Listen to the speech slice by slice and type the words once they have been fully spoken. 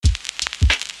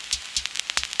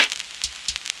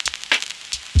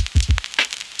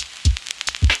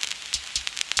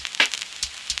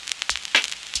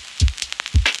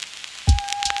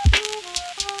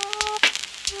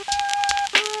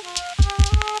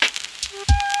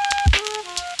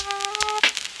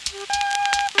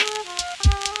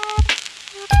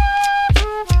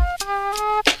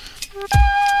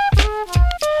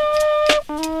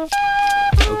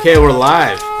Okay, we're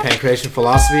live. Pancreation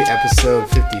Philosophy, episode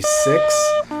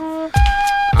 56.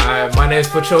 My name is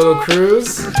Pocholo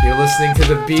Cruz. You're listening to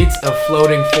the beats of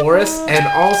Floating Forest, and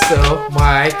also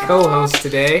my co-host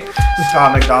today,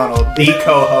 Scott McDonald, the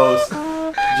co-host,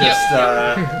 just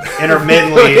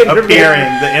intermittently appearing,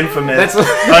 the infamous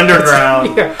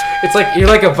underground. It's like you're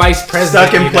like a vice president.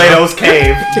 Stuck in Plato's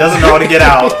cave, doesn't know how to get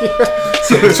out.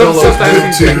 So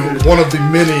Pocholo's due to one of the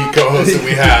many co-hosts that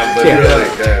we have. But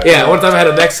one time I had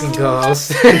a Mexican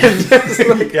co-host.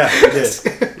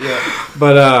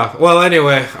 But well,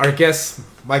 anyway,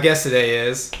 my guest today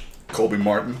is Colby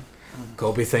Martin.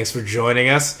 Colby, thanks for joining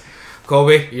us.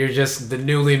 Colby, you're just the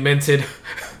newly minted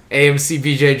AMC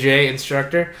BJJ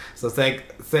instructor. So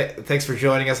thanks for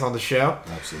joining us on the show.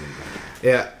 Absolutely.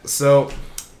 Yeah. So,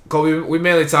 Colby, we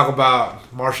mainly talk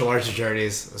about martial arts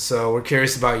journeys. So we're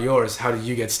curious about yours. How did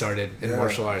you get started in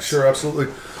martial arts? Sure, absolutely.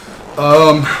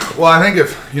 Well, I think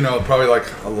probably like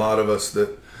a lot of us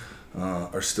that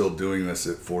are still doing this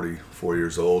at 44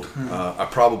 years old. I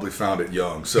probably found it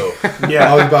young. So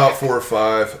I was about 4 or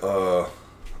 5.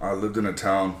 I lived in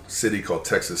a city called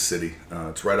Texas City.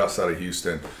 It's right outside of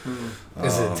Houston.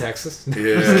 Is it Texas?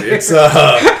 Yeah,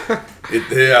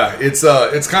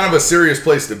 it's kind of a serious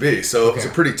place to be. So it's a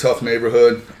pretty tough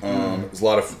neighborhood. There's a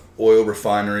lot of oil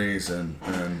refineries and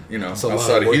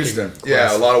outside of Houston.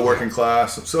 Yeah, a lot of working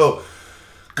class. So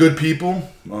good people,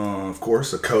 of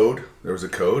course. There was a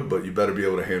code, but you better be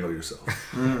able to handle yourself.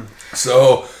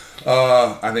 So.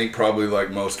 I think probably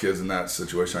like most kids in that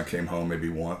situation, I came home maybe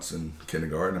once in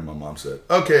kindergarten and my mom said,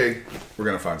 okay, we're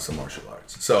going to find some martial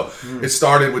arts. So it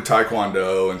started with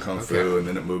Taekwondo and Kung Fu, and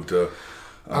then it moved to...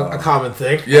 a common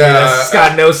thing. Yeah.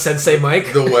 Scott knows Sensei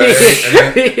Mike. The way.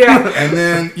 And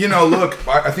then, look,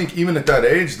 I think even at that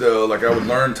age though, like I would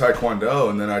learn Taekwondo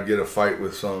and then I'd get a fight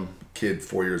with some kid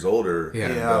 4 years older,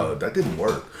 and that didn't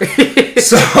work.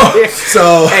 So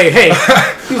hey,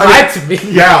 you lied to me.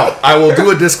 Yeah, I will do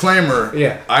a disclaimer.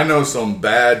 Yeah, I know some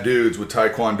bad dudes with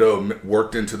Taekwondo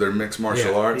worked into their mixed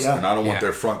martial arts, and I don't want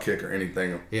their front kick or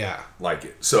anything like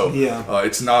it. So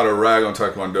it's not a rag on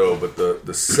Taekwondo, but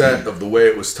the set of the way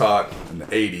it was taught in the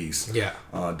 80s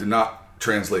did not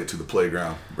translate to the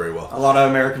playground very well. A lot of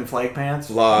American flag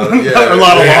pants. A lot of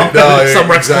some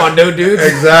Rex Kwon dudes.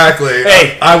 Exactly.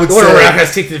 Hey, I would say rap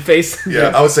has teeth in the face.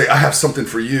 Yeah, I would say I have something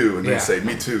for you, and they say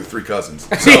me too. 3 cousins.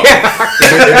 So it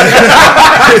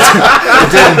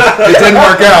didn't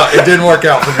work out. It didn't work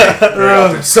out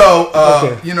for me. So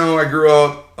I grew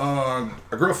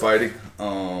up fighting.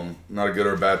 Not a good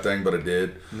or a bad thing, but I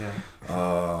did. Yeah.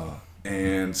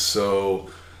 And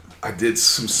so I did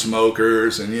some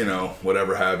smokers and,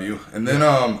 whatever have you. And then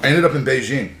I ended up in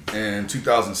Beijing in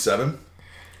 2007.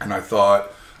 And I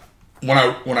thought, when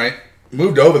I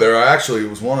moved over there, I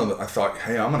thought,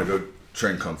 hey, I'm going to go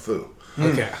train Kung Fu.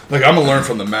 Okay. Like, I'm going to learn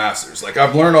from the masters. Like,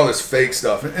 I've learned all this fake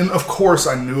stuff. And of course,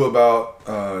 I knew about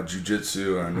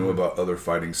jiu-jitsu and I knew about other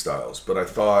fighting styles. But I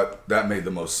thought that made the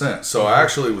most sense. So I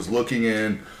actually was looking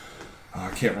in... I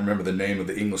can't remember the name of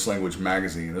the English language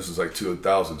magazine. This was like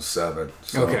 2007.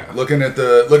 So looking in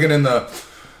the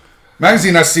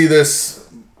magazine, I see this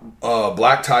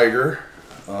Black Tiger,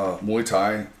 Muay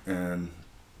Thai, and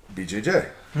BJJ.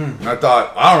 And I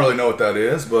thought, I don't really know what that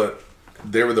is, but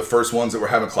they were the first ones that were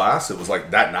having class. It was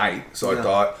like that night. So I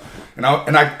thought, and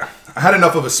I had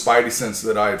enough of a spidey sense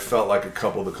that I had felt like a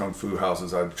couple of the Kung Fu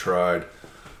houses I'd tried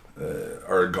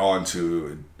or had gone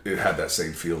to, it had that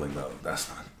same feeling though.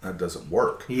 That doesn't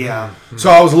work. Yeah. So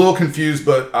I was a little confused,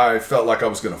 but I felt like I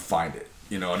was going to find it,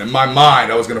 and in my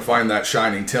mind, I was going to find that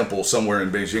shining temple somewhere in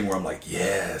Beijing where I'm like,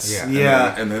 yes.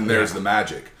 Yeah. And then there's the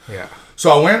magic. Yeah. So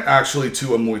I went actually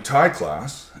to a Muay Thai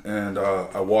class and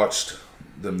I watched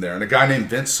them there. And a guy named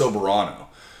Vince Soberano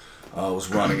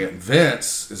was running it.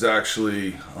 Vince is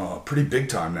actually pretty big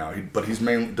time now, but he's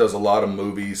mainly does a lot of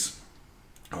movies.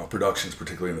 Productions,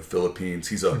 particularly in the Philippines.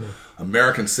 He's a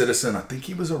American citizen. I think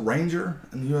he was a Ranger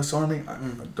in the U.S. Army.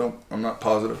 I'm not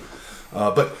positive.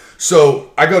 But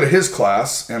so I go to his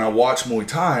class and I watch Muay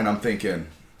Thai and I'm thinking,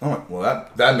 oh, well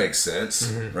that makes sense,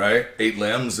 right? 8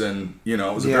 limbs and it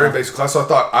was a very basic class. So I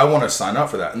thought I want to sign up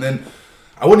for that. And then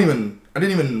I didn't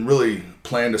even really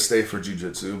plan to stay for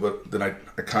jiu-jitsu, but then I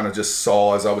kind of just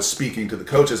saw as I was speaking to the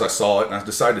coaches, I saw it and I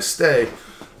decided to stay.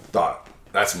 Thought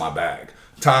that's my bag.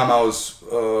 Time I was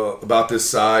about this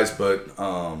size, but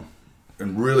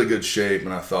in really good shape,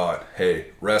 and I thought,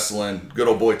 hey, wrestling, good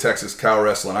old boy Texas cow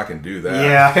wrestling, I can do that.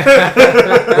 Yeah.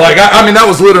 I mean, that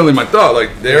was literally my thought.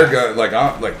 Like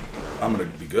I'm gonna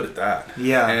be good at that.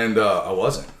 Yeah. And I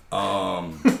wasn't.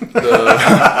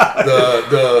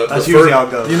 That's usually how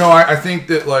it goes. I think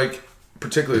that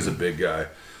particularly as a big guy,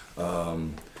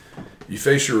 you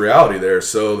face your reality there.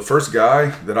 So the first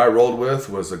guy that I rolled with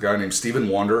was a guy named Stephen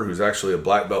Wander, who's actually a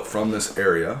black belt from this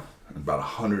area, about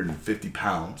 150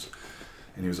 pounds.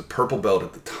 And he was a purple belt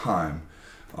at the time.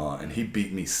 And he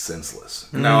beat me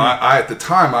senseless. Now, I at the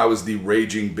time, I was the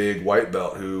raging big white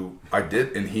belt who I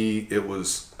did, and it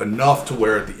was enough to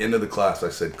where at the end of the class, I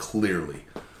said, clearly,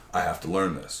 I have to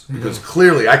learn this. Because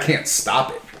clearly, I can't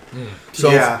stop it.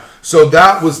 So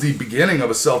that was the beginning of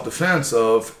a self-defense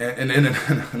and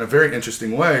in a very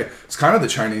interesting way, it's kind of the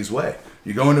Chinese way.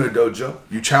 You go into a dojo,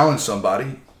 you challenge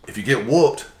somebody. If you get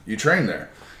whooped, you train there.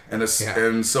 And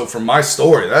so from my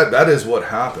story, that is what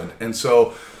happened. And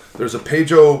so there's a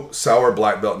Peijo Sauer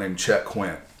black belt named Chet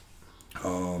Quint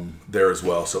there as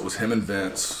well. So it was him and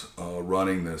Vince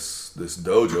running this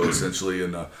dojo essentially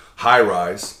in a high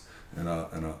rise. In a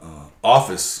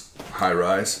office high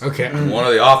rise. Okay. One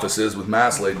of the offices with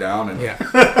mats laid down, and hey,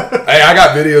 I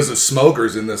got videos of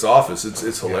smokers in this office.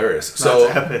 It's hilarious.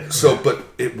 But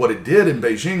what it did in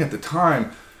Beijing at the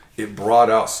time, it brought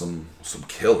out some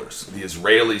killers. The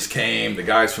Israelis came, the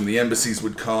guys from the embassies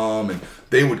would come, and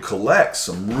they would collect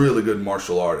some really good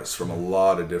martial artists from a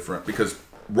lot of different because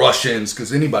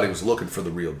anybody was looking for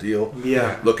the real deal.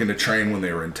 Yeah. Looking to train when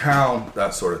they were in town,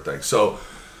 that sort of thing. So.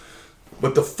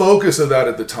 But the focus of that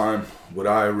at the time, what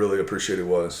I really appreciated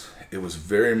it was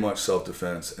very much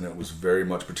self-defense, and it was very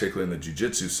much, particularly in the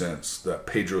jiu-jitsu sense, that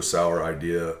Pedro Sauer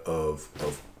idea of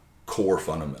core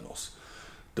fundamentals.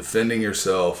 Defending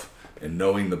yourself and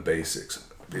knowing the basics.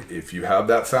 If you have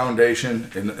that foundation,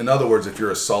 in other words, if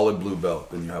you're a solid blue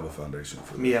belt, then you have a foundation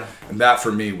for that. Yeah. And that for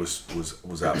me was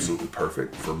absolutely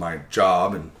perfect for my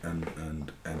job and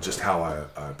just how I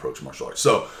approach martial arts.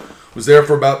 So was there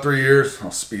for about 3 years. I'll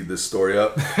speed this story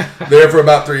up. There for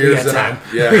about 3 years. Say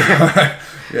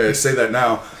that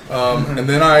now. And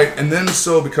then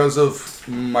so because of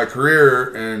my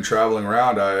career and traveling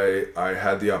around, I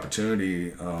had the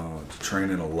opportunity to train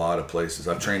in a lot of places.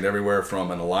 I've trained everywhere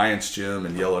from an Alliance gym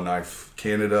in Yellowknife,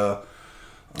 Canada.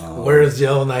 Where is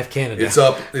Yellowknife, Canada?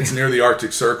 It's near the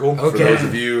Arctic Circle. Okay. For those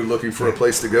of you looking for a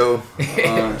place to go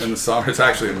in the summer. It's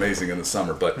actually amazing in the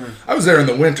summer, but I was there in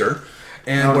the winter.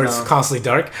 And where it's constantly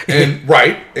dark. And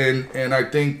I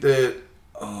think that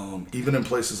even in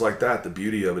places like that, the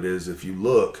beauty of it is if you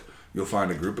look, you'll find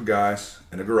a group of guys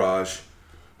in a garage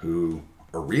who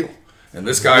are real. And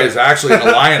this guy is actually an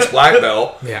Alliance black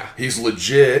belt. Yeah. He's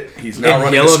legit. He's now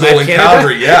running a school in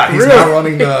Calgary. Yeah, he's now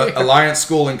running the Alliance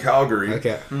school in Calgary.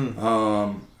 Okay. And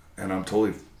I'm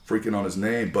totally freaking on his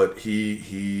name, but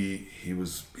he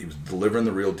was delivering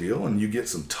the real deal, and you get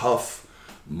some tough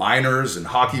miners and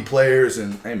hockey players,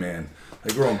 and hey man,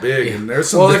 they're growing big, and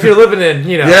there's some. Well, if you're living in,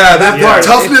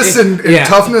 toughness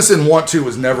toughness and want to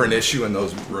was never an issue in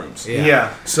those rooms.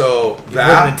 Yeah. So you're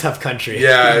living in a tough country.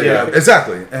 Yeah,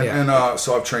 exactly. And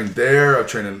so I've trained there. I've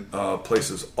trained in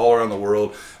places all around the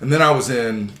world, and then I was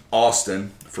in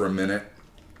Austin for a minute.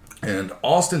 And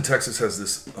Austin, Texas has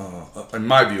this, in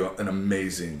my view, an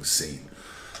amazing scene.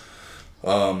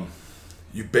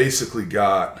 You basically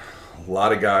got a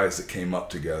lot of guys that came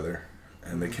up together,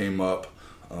 and they came up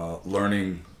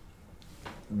learning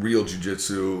real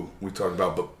jiu-jitsu. We talked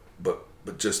about, but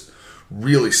just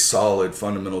really solid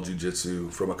fundamental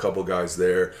jiu-jitsu from a couple guys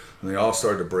there, and they all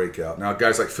started to break out. Now,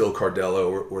 guys like Phil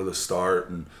Cardello were the start,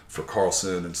 and for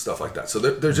Carlson and stuff like that. So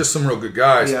they're just some real good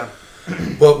guys. Yeah.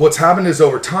 But what's happened is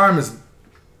over time is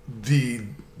the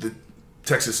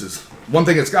Texas is one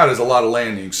thing it's got is a lot of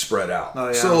landing spread out. Oh,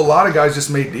 yeah. So a lot of guys just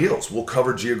made deals. We'll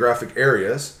cover geographic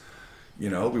areas. You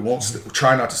know, we won't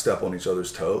try not to step on each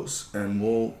other's toes, and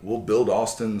we'll build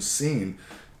Austin's scene,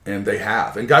 and they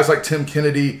have. And guys like Tim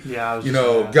Kennedy,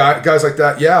 guys like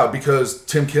that, because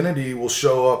Tim Kennedy will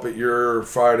show up at your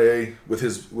Friday with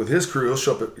his crew. He'll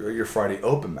show up at your Friday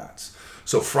open mats.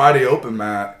 So Friday open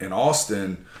mat in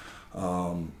Austin,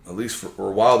 at least for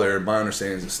a while there, my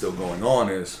understanding is it's still going on.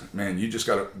 Is man, you just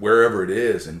got to wherever it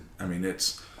is, and I mean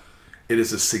it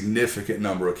is a significant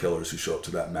number of killers who show up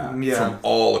to that mat from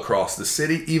all across the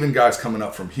city. Even guys coming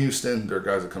up from Houston. There are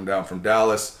guys that come down from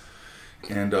Dallas,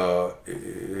 and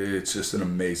it's just an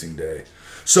amazing day.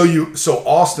 So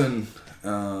Austin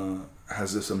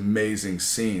has this amazing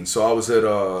scene. So I was at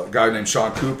a guy named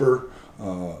Sean Cooper,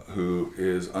 who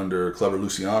is under Clever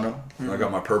Luciano. Mm-hmm. I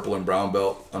got my purple and brown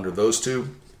belt under those two,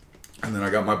 and then I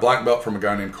got my black belt from a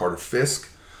guy named Carter Fisk.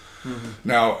 Mm-hmm.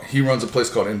 Now, he runs a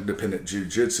place called Independent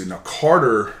Jiu-Jitsu. Now,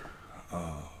 Carter,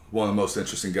 one of the most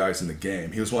interesting guys in the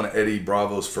game. He was one of Eddie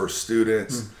Bravo's first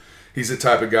students. Mm-hmm. He's the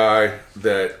type of guy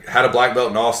that had a black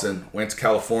belt in Austin, went to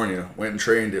California, went and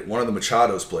trained at one of the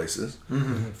Machado's places,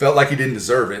 felt like he didn't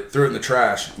deserve it, threw it in the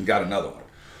trash, and got another one.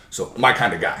 So my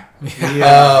kind of guy.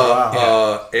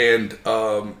 And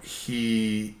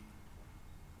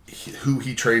who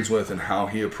he trains with and how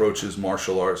he approaches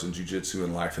martial arts and jiu-jitsu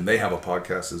in life, and they have a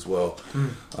podcast as well.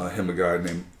 Him, a guy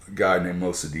named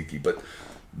Mo Siddiqui. But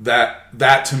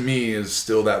that to me is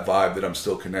still that vibe that I'm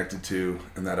still connected to,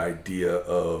 and that idea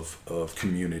of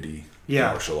community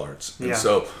martial arts. And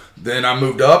so then I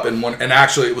moved up, and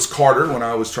actually it was Carter when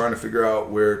I was trying to figure out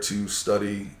where to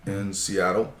study in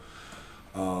Seattle.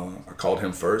 I called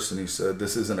him first, and he said,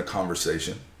 "This isn't a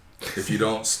conversation. If you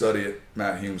don't study at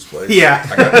Matt Hume's place." He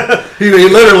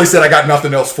literally said, "I got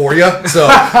nothing else for you." So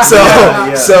that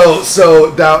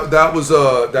was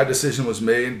that decision was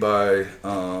made by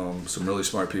some really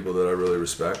smart people that I really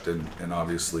respect, and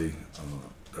obviously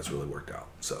that's really worked out.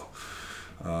 So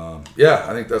I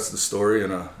think that's the story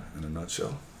in a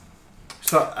nutshell.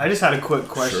 So I just had a quick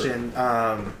question.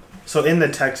 Sure. So in the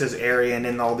Texas area and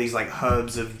in all these like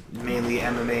hubs of mainly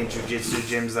MMA and jiu-jitsu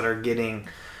gyms that are getting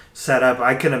set up,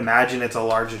 I can imagine it's a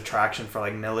large attraction for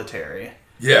like military.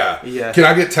 Yeah. Can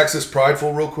I get Texas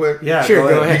prideful real quick? Yeah, sure.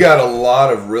 Go ahead. You got a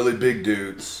lot of really big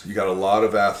dudes. You got a lot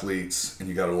of athletes, and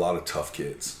you got a lot of tough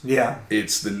kids. Yeah.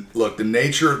 It's the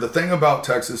nature. The thing about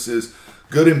Texas is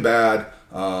good and bad.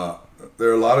 There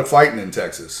are a lot of fighting in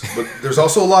Texas, but there's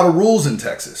also a lot of rules in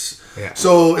Texas. Yeah.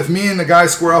 So if me and the guy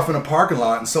square off in a parking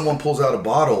lot and someone pulls out a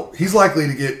bottle, he's likely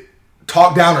to get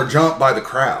talked down or jumped by the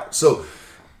crowd. So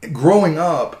growing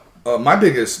up, my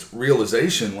biggest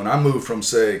realization when I moved from,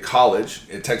 say, college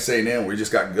at Texas A&M, where you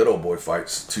just got good old boy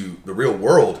fights, to the real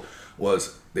world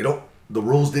was the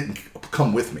rules didn't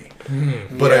come with me.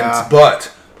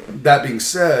 But that being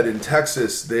said, in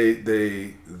Texas,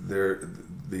 the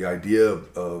idea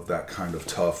of that kind of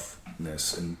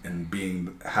toughness and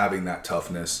having that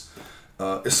toughness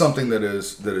is something that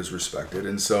is respected,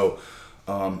 and so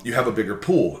you have a bigger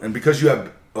pool, and because you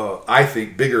have I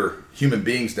think bigger human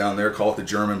beings down there, call it the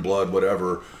German blood,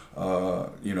 whatever. A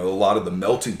lot of the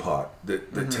melting pot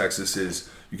that Texas is,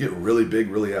 you get really big,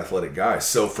 really athletic guys.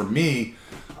 So for me,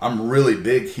 I'm really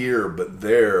big here, but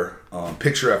there,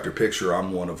 picture after picture,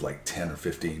 I'm one of like 10 or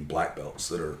 15 black belts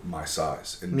that are my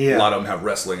size. And a lot of them have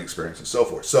wrestling experience and so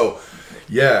forth. So,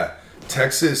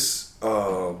 Texas,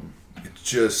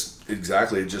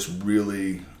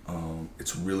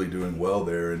 it's really doing well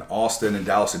there. And Austin and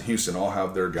Dallas and Houston all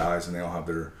have their guys, and they all have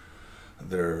their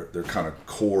kind of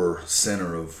core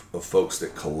center of folks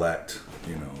that collect,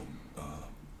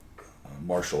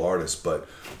 martial artists. But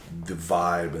the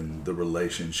vibe and the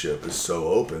relationship is so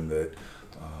open that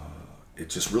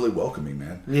it's just really welcoming,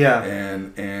 man. Yeah.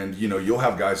 And you'll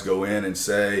have guys go in and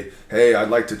say, "Hey, I'd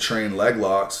like to train leg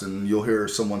locks," and you'll hear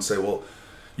someone say, "Well,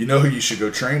 you know who you should go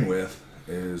train with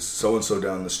is so-and-so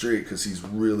down the street because he's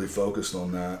really focused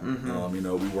on that." We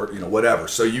work, whatever.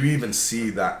 So you even see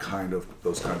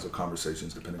those kinds of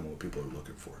conversations depending on what people are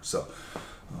looking for. So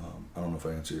I don't know if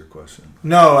I answer your question.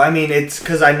 No, I mean, it's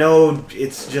because I know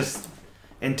it's just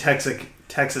in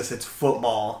Texas, it's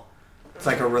football. It's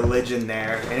like a religion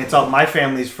there. And it's all, my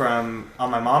family's on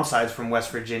my mom's side's from West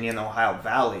Virginia and the Ohio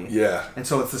Valley. Yeah. And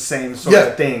so it's the same sort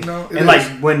of thing. No, and like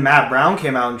when Matt Brown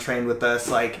came out and trained with us,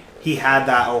 like, he had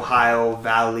that Ohio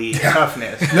Valley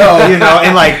toughness.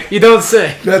 And like, you don't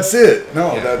say. That's it.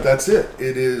 No, that's it.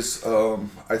 It is.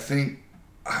 I think.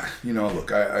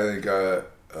 Look. I think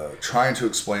trying to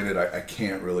explain it, I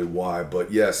can't really why,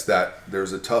 but yes, that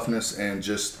there's a toughness and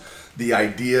just the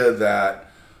idea that,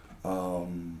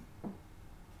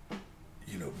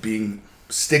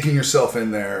 sticking yourself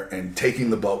in there and taking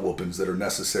the butt whoopings that are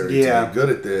necessary to be good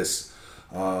at this.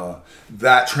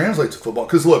 That translates to football.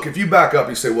 Because look, if you back up,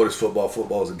 you say, what is football?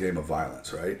 Football is a game of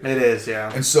violence, right? It is,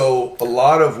 yeah. And so a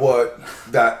lot of what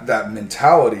that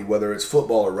mentality, whether it's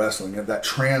football or wrestling, that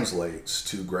translates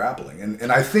to grappling.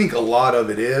 And I think a lot of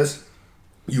it is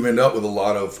you end up with a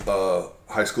lot of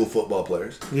high school football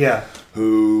players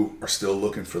who are still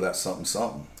looking for that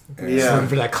something. And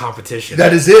for that competition.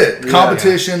 That is it.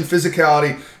 Competition,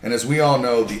 physicality, and as we all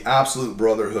know, the absolute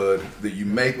brotherhood that you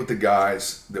make with the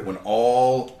guys, that when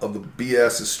all of the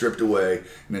BS is stripped away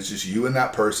and it's just you and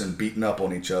that person beating up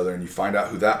on each other, and you find out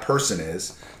who that person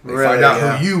is, they find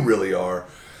out who you really are.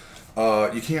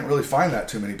 You can't really find that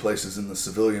too many places in the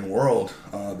civilian world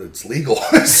that's legal.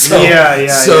 It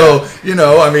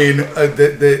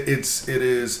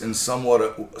is in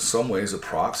some ways a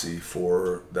proxy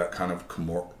for that kind of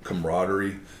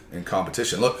camaraderie and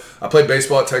competition. Look, I played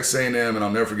baseball at Texas A&M, and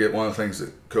I'll never forget one of the things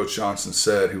that Coach Johnson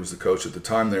said. He was the coach at the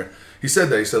time there. He said,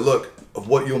 look, of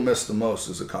what you'll miss the most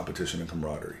is the competition and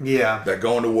camaraderie. Yeah. That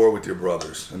going to war with your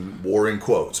brothers, and war in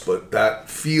quotes, but that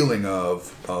feeling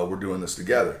of we're doing this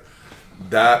together.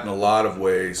 That, in a lot of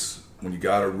ways, when you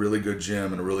got a really good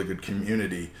gym and a really good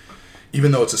community,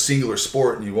 even though it's a singular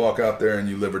sport and you walk out there and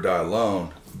you live or die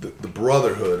alone, the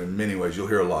brotherhood in many ways, you'll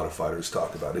hear a lot of fighters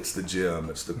talk about. It's the gym.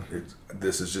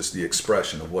 This is just the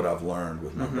expression of what I've learned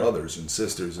with my brothers and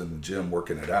sisters in the gym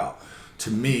working it out. To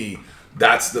me,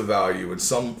 that's the value, and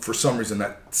for some reason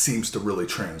that seems to really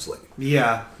translate.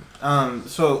 Yeah.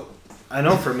 So I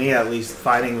know for me at least,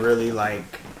 fighting really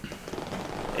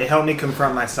it helped me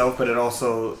confront myself, but it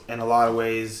also in a lot of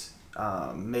ways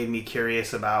made me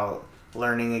curious about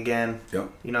learning again. Yep.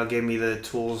 You know, gave me the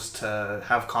tools to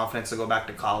have confidence to go back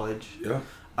to college. Yeah.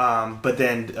 But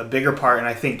then a bigger part, and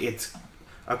I think it's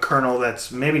a kernel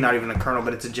that's maybe not even a kernel,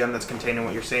 but it's a gem that's contained in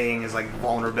what you're saying, is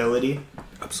vulnerability.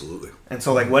 Absolutely. And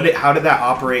so how did that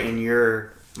operate in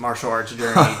your martial arts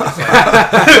journey?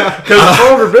 Because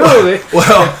vulnerability.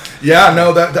 Well, yeah,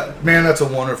 no, that man, that's a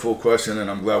wonderful question,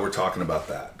 and I'm glad we're talking about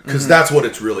that, because that's what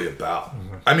it's really about.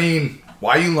 I mean,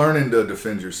 why are you learning to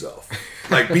defend yourself?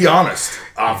 Be honest.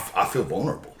 I feel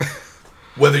vulnerable.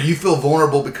 Whether you feel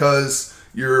vulnerable because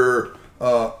you're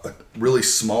really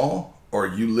small, or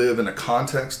you live in a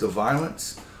context of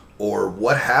violence, or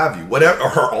what have you, whatever,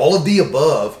 or all of the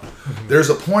above, there's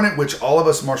a point at which all of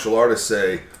us martial artists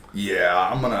say, yeah,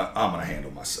 I'm gonna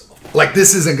handle myself.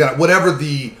 This isn't gonna,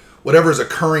 whatever is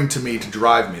occurring to me to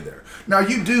drive me there. Now,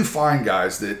 you do find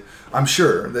guys that I'm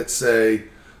sure that say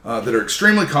that are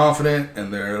extremely confident,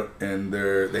 and they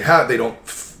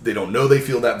don't know they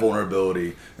feel that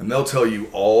vulnerability, and they'll tell you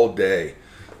all day,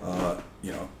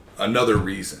 another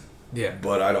reason. Yeah.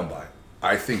 But I don't buy it.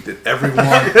 I think that everyone...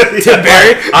 Tim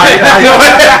Barry?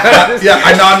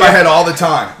 I nod my head all the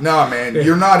time. No, man,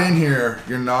 you're not in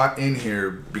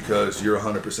here because you're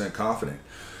 100% confident.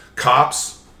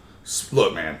 Cops,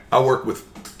 look, man, I work with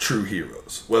true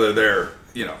heroes, whether they're,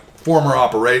 former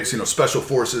operations, special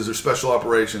forces or special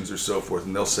operations or so forth,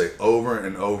 and they'll say over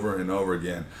and over and over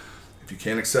again, if you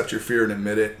can't accept your fear and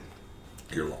admit it,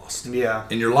 you're lost. Yeah.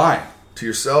 And you're lying to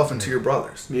yourself and to your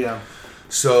brothers. Yeah.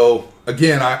 So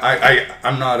again,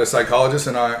 I'm not a psychologist,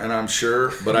 and I'm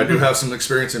sure, but I do have some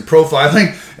experience in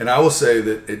profiling, and I will say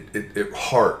that at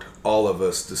heart, all of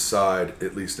us decide,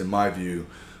 at least in my view,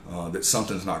 that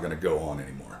something's not going to go on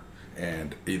anymore,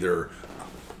 and either,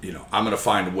 I'm going to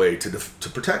find a way to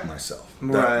protect myself.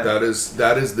 Right. That is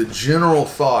the general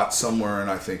thought somewhere, and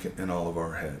I think in all of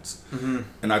our heads,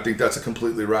 and I think that's a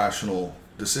completely rational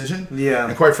decision. Yeah.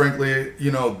 And quite frankly,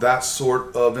 that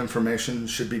sort of information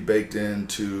should be baked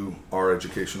into our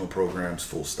educational programs,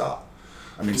 full stop.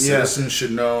 I mean, citizens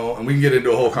should know, and we can get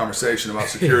into a whole conversation about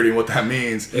security and what that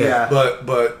means. Yeah.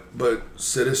 But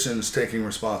citizens taking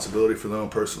responsibility for their own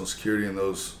personal security and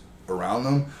those around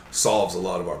them solves a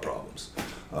lot of our problems,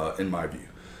 in my view.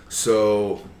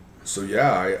 So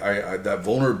yeah, I that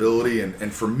vulnerability,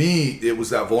 and for me, it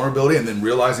was that vulnerability, and then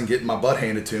realizing, getting my butt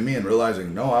handed to me, and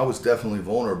realizing, no, I was definitely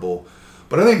vulnerable.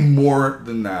 But I think more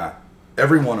than that,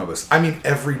 every one of us,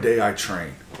 every day I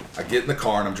train, I get in the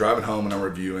car and I'm driving home and I'm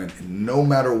reviewing, and no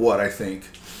matter what, I think,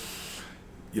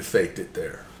 you faked it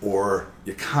there, or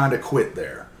you kind of quit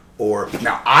there. Or,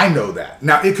 now I know that.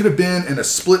 Now, it could have been in a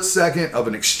split second of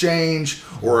an exchange,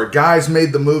 or a guy's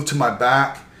made the move to my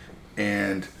back,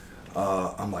 and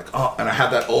I'm like, oh, and I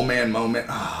have that old man moment.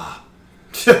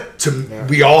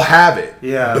 We all have it.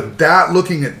 Yeah. But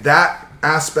looking at that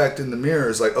aspect in the mirror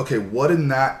is like, okay, what in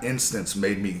that instance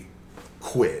made me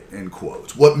quit, in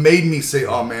quotes? What made me say,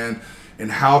 oh man,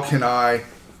 and how can I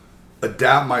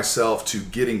adapt myself to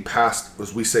getting past,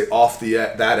 as we say, off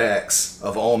that X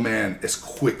of, oh man, as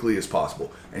quickly as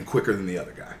possible, and quicker than the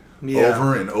other guy. Yeah.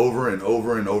 Over and over and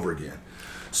over and over again.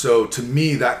 So to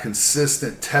me, that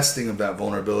consistent testing of that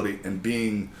vulnerability, and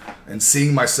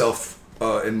seeing myself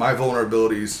in my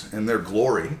vulnerabilities and their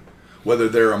glory, whether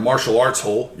they're a martial arts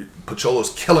hole, Pocholo's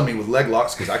killing me with leg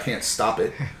locks because I can't stop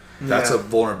it. That's a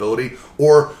vulnerability.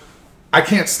 Or I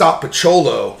can't stop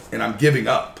Pocholo and I'm giving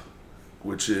up,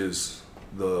 which is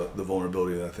the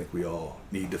vulnerability that I think we all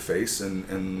need to face.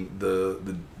 And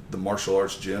the martial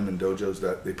arts gym and dojos,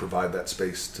 that they provide that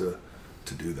space to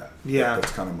do that. Yeah.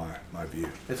 That's kind of my view.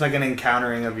 It's like an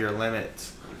encountering of your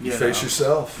limits. You face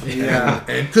yourself. Yeah.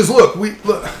 And because look,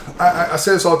 I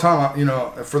say this all the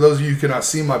time, for those of you who cannot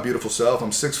see my beautiful self,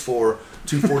 I'm 6'4",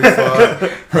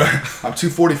 245. Right? I'm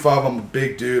 245. I'm a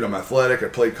big dude. I'm athletic. I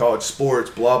played college sports,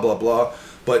 blah, blah, blah.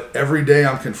 But every day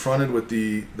I'm confronted with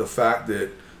the fact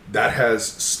that has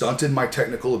stunted my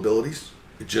technical abilities.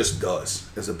 It just does,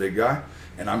 as a big guy.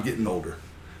 And I'm getting older.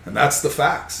 And that's the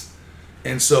facts.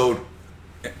 And so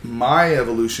my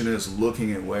evolution is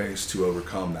looking at ways to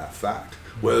overcome that fact.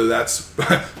 Whether that's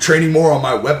training more on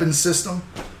my weapon system,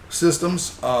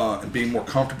 systems and being more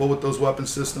comfortable with those weapon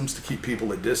systems to keep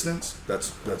people at distance.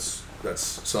 That's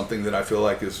something that I feel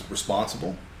like is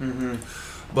responsible. Mm-hmm.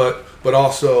 But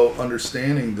also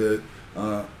understanding that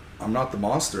I'm not the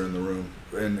monster in the room,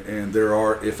 and there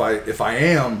are, if I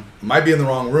am, might be in the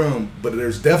wrong room, but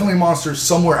there's definitely monsters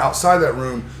somewhere outside that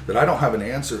room that I don't have an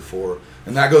answer for,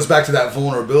 and that goes back to that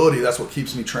vulnerability. That's what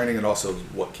keeps me training, and also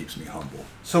what keeps me humble.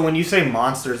 So when you say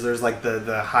monsters, there's like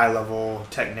the high level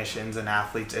technicians and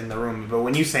athletes in the room, but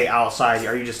when you say outside,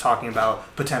 are you just talking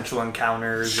about potential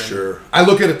encounters? Sure. I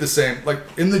look at it the same. Like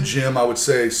in the gym, I would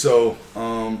say so.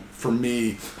 For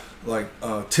me, like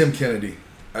Tim Kennedy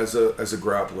as a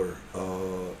grappler,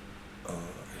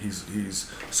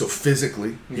 he's so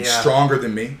physically he's stronger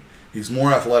than me. He's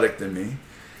more athletic than me,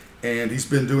 and he's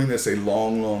been doing this a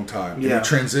long time. And he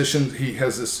transitioned. He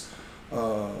has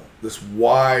this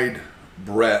wide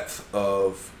breadth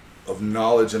of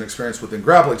knowledge and experience within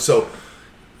grappling. So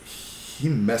he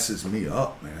messes me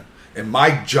up, man. And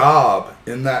my job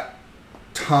in that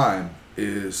time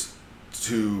is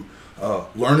to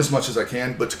learn as much as I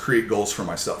can, but to create goals for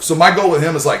myself. So my goal with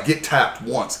him is like get tapped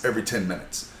once every 10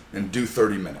 minutes and do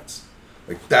 30 minutes.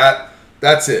 Like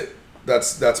that's it.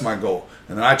 That's my goal.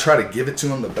 And then I try to give it to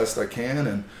him the best I can.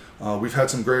 And we've had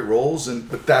some great rolls,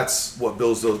 but that's what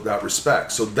builds that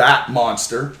respect. So that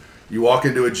monster, you walk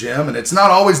into a gym, and it's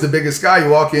not always the biggest guy.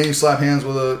 You walk in, you slap hands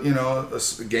with a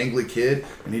gangly kid,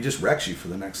 and he just wrecks you for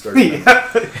the next 30 minutes.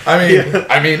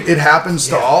 I mean, it happens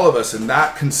to all of us, and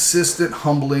that consistent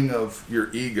humbling of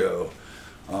your ego,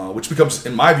 which becomes,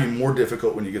 in my view, more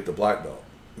difficult when you get the black belt.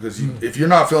 Because if you're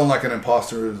not feeling like an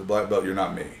imposter as a black belt, you're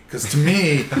not me. Because to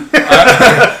me,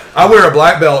 I wear a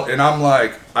black belt, and I'm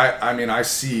like, I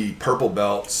see purple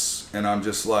belts, and I'm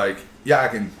just like, yeah, I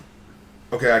can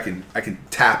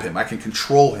tap him, I can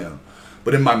control him.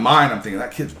 But in my mind, I'm thinking,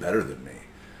 that kid's better than me.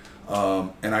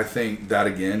 And I think that,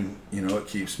 again, it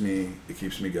keeps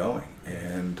me going,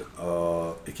 and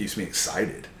it keeps me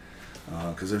excited.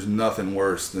 Because there's nothing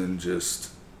worse than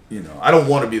just, I don't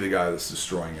want to be the guy that's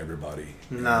destroying everybody.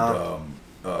 No.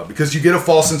 And, because you get a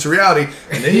false sense of reality,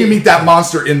 and then you meet that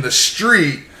monster in the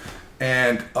street,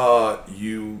 and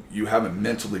you haven't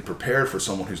mentally prepared for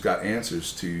someone who's got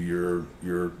answers to your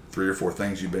 3 or 4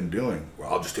 things you've been doing.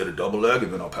 Well, I'll just hit a double leg,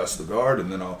 and then I'll pass the guard,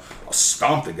 and then I'll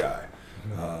stomp the guy.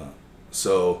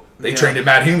 So they trained at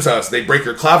Matt Hume's house. They break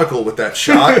your clavicle with that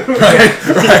shot,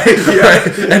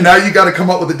 right? And now you got to come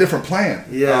up with a different plan.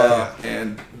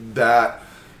 And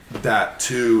that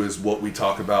too is what we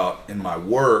talk about in my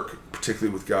work,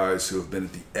 particularly with guys who have been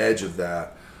at the edge of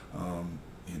that.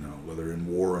 Whether in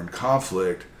war and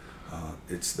conflict,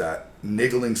 it's that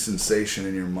niggling sensation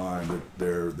in your mind that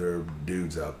there are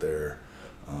dudes out there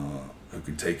who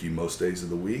can take you most days of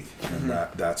the week, and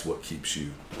that's what keeps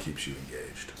you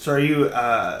engaged. So are you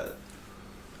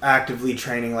actively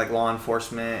training like law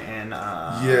enforcement and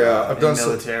I've done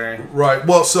military? Right.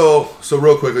 Well, so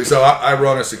real quickly, so I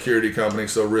run a security company,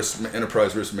 so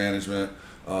enterprise risk management,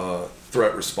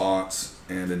 threat response,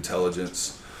 and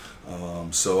intelligence.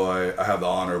 So I have the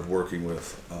honor of working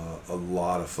with a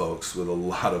lot of folks with a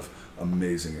lot of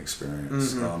amazing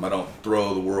experience. I don't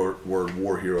throw the word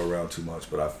war hero around too much,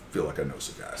 but I feel like I know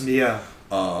some guys. Yeah.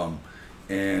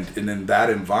 And in that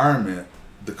environment,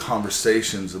 the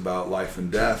conversations about life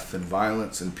and death and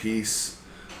violence and peace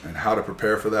and how to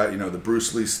prepare for that, the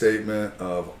Bruce Lee statement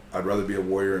of I'd rather be a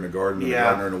warrior in a garden than a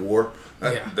gardener in a war.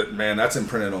 That's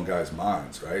imprinted on guys'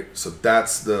 minds, right? So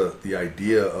that's the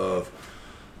idea of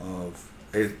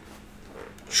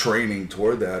training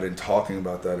toward that and talking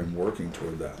about that and working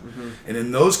toward that. And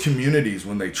in those communities,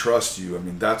 when they trust you,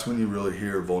 that's when you really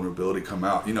hear vulnerability come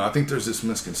out. I think there's this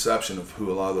misconception of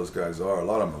who a lot of those guys are. A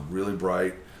lot of them are really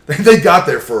bright. They got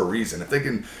there for a reason. If they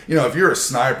can, if you're a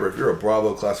sniper, if you're a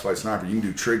Bravo classified sniper, you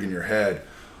can do trig in your head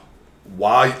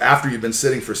after you've been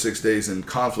sitting for 6 days in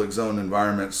conflict zone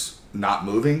environments, not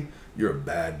moving. You're a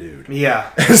bad dude.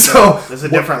 Yeah. And so there's a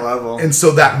different level. And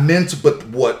so that meant, but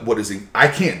what is it? I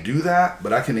can't do that,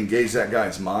 but I can engage that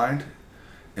guy's mind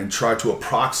and try to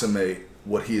approximate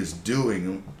what he is doing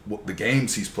and what the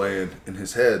games he's playing in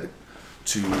his head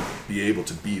to be able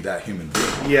to be that human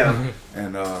being. Yeah.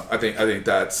 And I think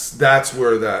that's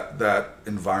where that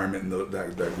environment and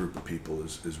that group of people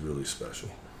is really special.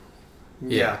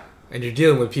 Yeah. And you're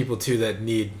dealing with people too that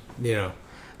need,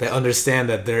 they understand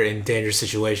that they're in dangerous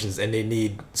situations and they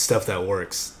need stuff that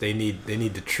works. They need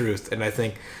the truth. And I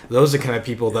think those are the kind of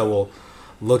people that will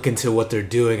look into what they're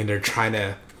doing and they're trying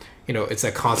to, it's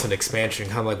that constant expansion,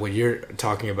 kind of like what you're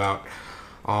talking about.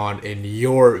 in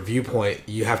your viewpoint,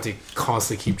 you have to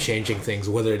constantly keep changing things,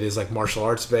 whether it is like martial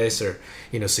arts based or,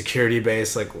 security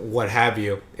based, like what have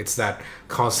you. It's that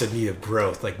constant need of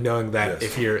growth, like knowing that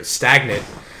if you're stagnant,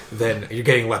 then you're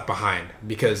getting left behind,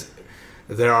 because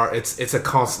it's a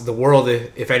constant, the world,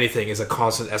 if anything, is a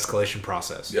constant escalation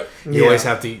process. Yep. You always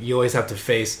have to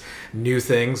face new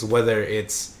things, whether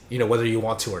it's whether you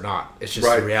want to or not. It's just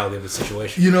the reality of the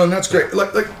situation. And that's great.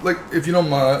 Like if you don't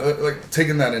mind, like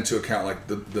taking that into account, like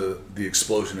the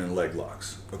explosion in leg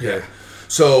locks. Okay. Yeah.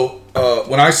 So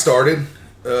when I started,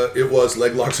 it was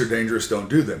leg locks are dangerous, don't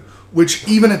do them. Which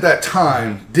even at that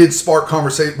time did spark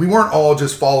conversation. We weren't all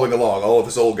just following along, all of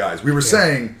us old guys. We were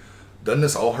saying, doesn't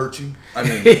this all hurt you? I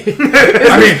mean, and then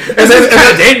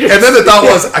the thought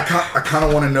was, I kind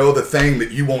of want to know the thing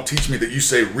that you won't teach me that you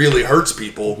say really hurts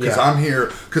people, because I'm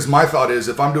here. Because my thought is,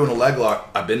 if I'm doing a leg lock,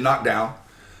 I've been knocked down,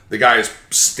 the guy is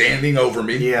standing over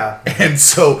me, and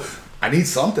so I need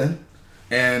something,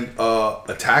 and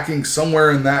attacking somewhere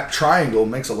in that triangle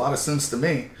makes a lot of sense to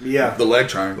me. The leg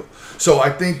triangle. So I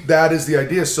think that is the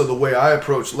idea. So the way I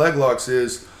approach leg locks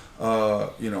is, I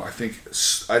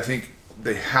think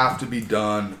they have to be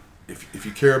done if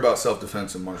you care about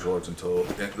self-defense in martial arts,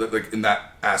 like in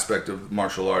that aspect of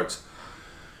martial arts,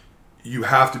 you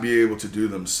have to be able to do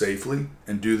them safely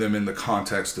and do them in the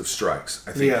context of strikes.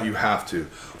 I think you have to.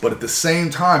 But at the same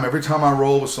time, every time I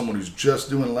roll with someone who's just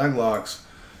doing leg locks,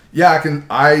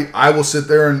 I will sit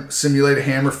there and simulate a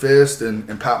hammer fist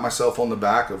and pat myself on the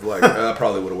back of like, that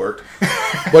probably would have worked.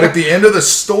 But at the end of the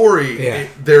story,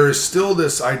 there is still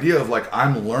this idea of like,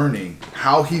 I'm learning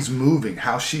how he's moving,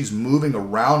 how she's moving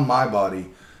around my body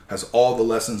has all the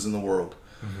lessons in the world.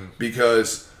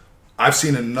 Because I've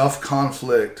seen enough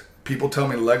conflict. People tell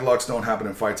me leg locks don't happen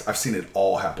in fights. I've seen it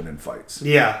all happen in fights.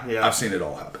 I've seen it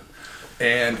all happen.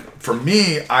 And for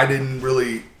me, I didn't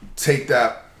really take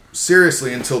that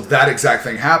seriously until that exact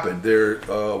thing happened. They're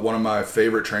one of my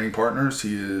favorite training partners.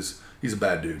 He's a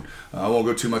bad dude. I won't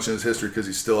go too much in his history because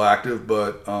he's still active,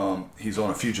 but he's on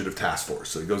a fugitive task force,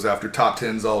 so he goes after top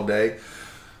 10s all day.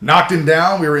 Knocked him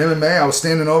down. We were MMA. I was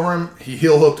standing over him. He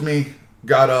heel hooked me,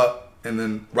 got up, and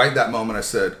then right that moment I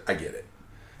said, I get it.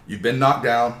 You've been knocked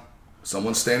down.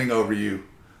 Someone's standing over you,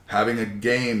 having a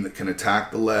game that can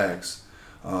attack the legs.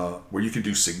 Where you can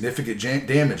do significant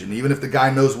damage, and even if the guy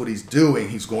knows what he's doing,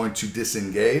 he's going to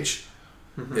disengage.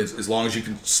 As long as you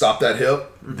can stop that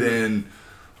hip, then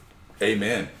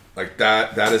amen. Like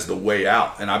that is the way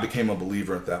out. And I became a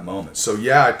believer at that moment. So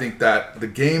I think that the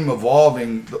game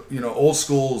evolving, old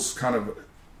school's kind of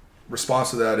response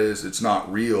to that is it's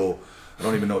not real. I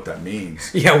don't even know what that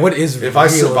means. What is real? If I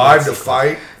survived a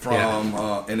fight from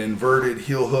an inverted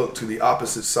heel hook to the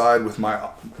opposite side with my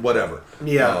whatever,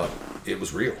 it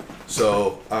was real.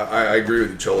 So I agree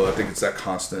with you, Cholo. I think it's that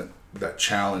constant, that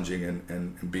challenging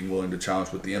and being willing to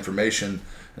challenge with the information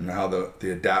and how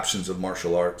the adaptions of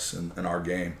martial arts and our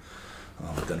game.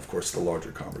 But then, of course, the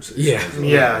larger conversation.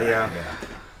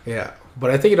 Yeah. But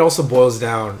I think it also boils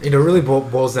down, really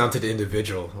boils down to the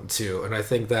individual too. And I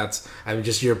think that's,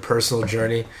 just your personal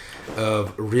journey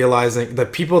of realizing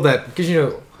that people that, because,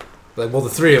 the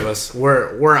three of us,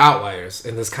 we're outliers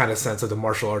in this kind of sense of the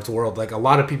martial arts world. Like, a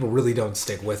lot of people really don't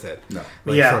stick with it. No.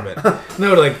 From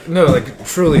it. No,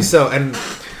 truly so. And,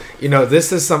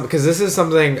 this is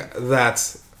something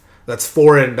that's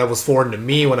foreign, that was foreign to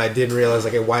me when I didn't realize,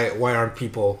 like, why aren't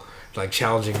people, like,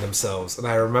 challenging themselves? And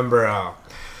I remember,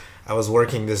 I was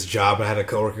working this job and I had a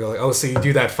coworker go like, "Oh, so you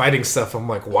do that fighting stuff?" I'm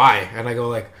like, "Why?" And I go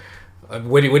like,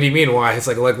 "What do you mean why?" It's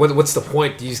like what's the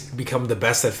point? Do you become the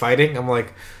best at fighting? I'm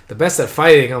like, "The best at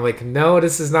fighting?" I'm like, "No,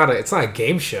 it's not a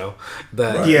game show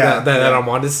that I'm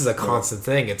on. This is a constant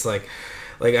thing." It's like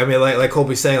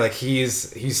Colby's saying, like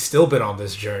he's still been on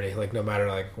this journey, like no matter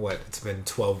like what, it's been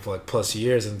 12 like plus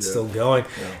years and still going.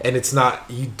 And it's not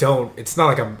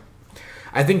like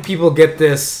I think people get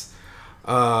this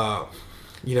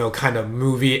kind of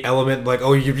movie element, like,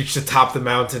 oh, you reach the top of the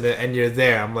mountain and you're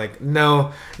there. I'm like,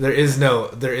 no, there is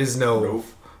no Nope.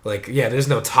 like, there's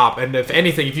no top. And if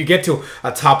anything, if you get to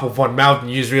a top of one mountain,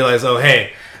 you just realize, oh,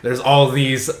 hey, there's all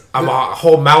these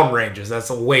whole mountain ranges that's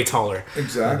way taller.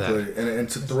 Exactly. And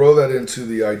to throw that into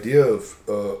the idea of,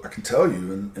 I can tell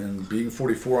you, and being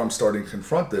 44, I'm starting to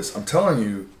confront this. I'm telling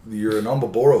you, you're an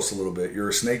Ouroboros a little bit. You're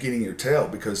a snake eating your tail,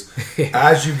 because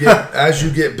as you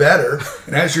get better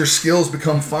and as your skills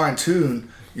become fine-tuned,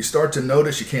 you start to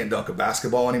notice you can't dunk a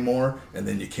basketball anymore, and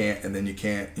then you can't, and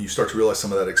you start to realize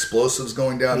some of that explosive's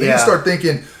going down. Then you start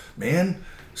thinking, man,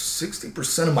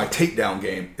 60% of my takedown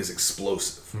game is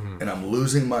explosive, and I'm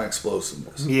losing my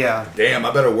explosiveness. Yeah. Damn,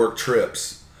 I better work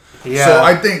trips. Yeah. So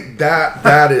I think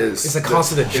that is It's a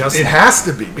constant adjustment. It has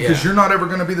to be, because Yeah. you're not ever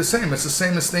going to be the same. It's the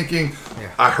same as thinking,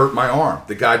 I hurt my arm.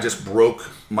 The guy just broke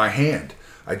my hand.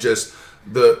 I just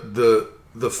the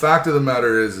fact of the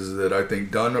matter is that I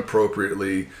think done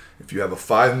appropriately, if you have a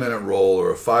 5-minute roll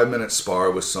or a 5-minute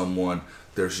spar with someone,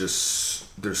 it's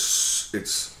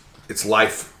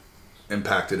life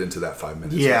impacted into that 5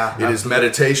 minutes. Yeah, it is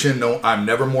meditation. No, I'm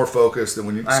never more focused than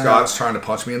when Scott's trying to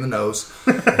punch me in the nose.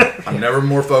 I'm never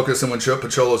more focused than when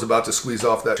Pocholo's about to squeeze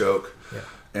off that choke. Yeah.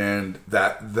 And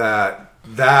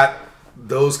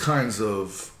those kinds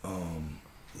of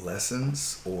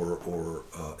lessons, or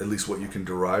at least what you can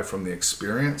derive from the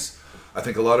experience, I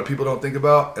think a lot of people don't think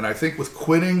about. And I think with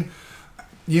quitting,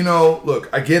 look,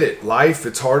 I get it. Life,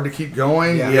 it's hard to keep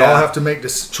going. Yeah. We all have to make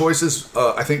choices.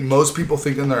 I think most people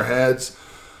think in their heads,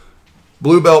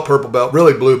 blue belt, purple belt,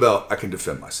 really blue belt, I can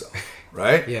defend myself,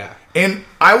 right? Yeah. And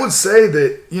I would say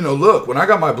that, look, when I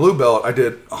got my blue belt, I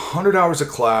did 100 hours of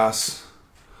class,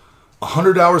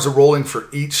 100 hours of rolling for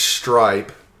each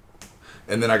stripe,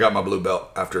 and then I got my blue belt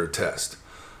after a test.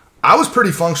 I was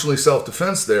pretty functionally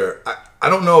self-defense there. I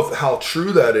don't know how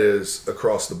true that is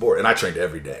across the board. And I trained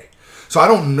every day. So I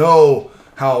don't know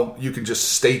how you can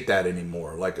just state that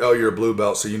anymore. Like, oh, you're a blue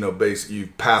belt, so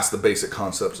you've passed the basic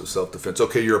concepts of self-defense.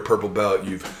 Okay, you're a purple belt,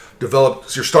 you're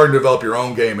starting to develop your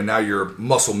own game, and now you're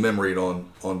muscle memoried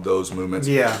on those movements.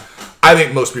 Yeah. I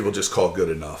think most people just call good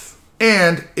enough.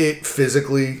 And it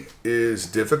physically is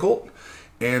difficult.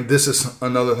 And this is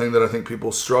another thing that I think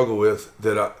people struggle with,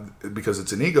 because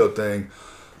it's an ego thing.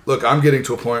 Look, I'm getting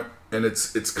to a point, and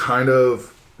it's kind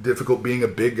of difficult being a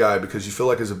big guy, because you feel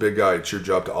like as a big guy, it's your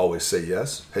job to always say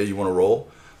yes. Hey, you want to roll?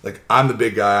 Like, I'm the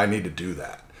big guy. I need to do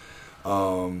that.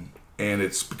 And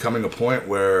it's becoming a point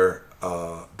where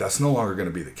that's no longer going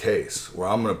to be the case, where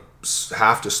I'm going to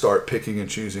have to start picking and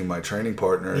choosing my training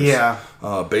partners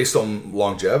based on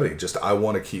longevity. Just, I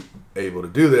want to keep able to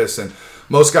do this. And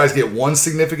most guys get one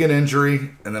significant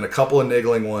injury and then a couple of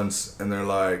niggling ones, and they're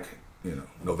like,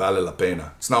 no vale la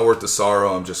pena. It's not worth the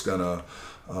sorrow. I'm just gonna,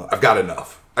 I've got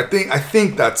enough. I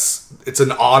think it's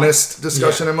an honest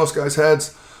discussion in most guys'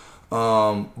 heads.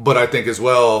 But I think as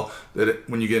well that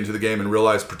when you get into the game and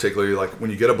realize, particularly like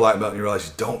when you get a black belt and you realize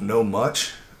you don't know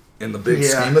much in the big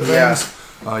scheme of things,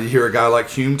 you hear a guy like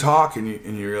Hume talk and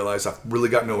you realize I've really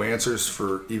got no answers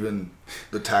for even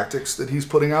the tactics that he's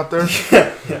putting out there.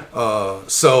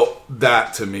 So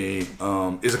that to me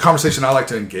is a conversation I like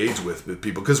to engage with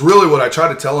people, because really what I try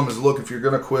to tell them is, look, if you're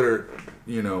going to quit or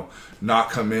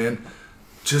not come in,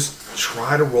 just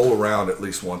try to roll around at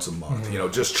least once a month.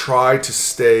 Mm-hmm. Just try to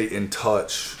stay in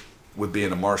touch with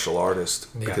being a martial artist,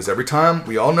 because every time,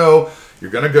 we all know, you're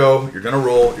going to go, you're going to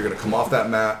roll, you're going to come off that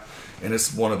mat, and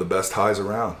it's one of the best highs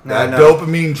around. That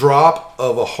dopamine drop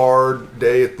of a hard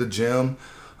day at the gym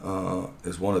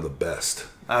is one of the best.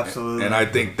 Absolutely. And I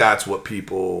think that's what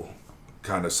people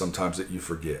kind of sometimes that you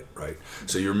forget, right?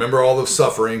 So you remember all the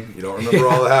suffering, you don't remember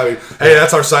all the happy. Hey,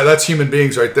 that's our side. That's human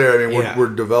beings right there. I mean,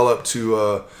 we're developed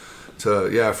to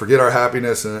forget our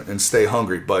happiness and stay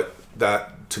hungry. But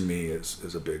that to me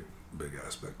is a big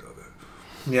aspect of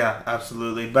it. Yeah,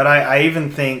 absolutely. But I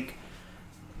even think,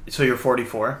 so you're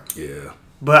 44. Yeah.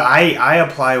 But I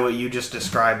apply what you just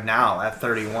described now at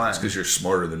 31. It's because you're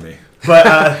smarter than me.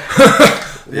 But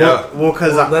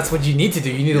because that's what you need to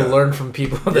do. You need to learn from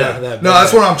people.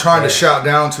 That's what I'm trying to shout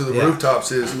down to the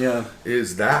rooftops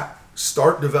is that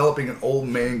start developing an old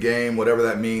man game, whatever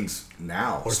that means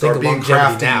now. Or start being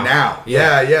crafty now.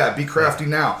 Be crafty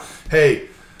now. Hey,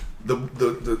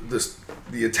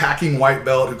 the attacking white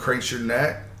belt who cranks your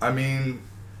neck. I mean,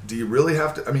 do you really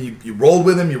have to? I mean, you rolled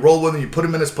with him, you put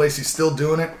him in his place, he's still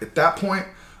doing it. At that point,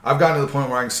 I've gotten to the point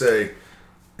where I can say,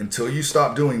 until you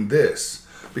stop doing this,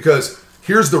 because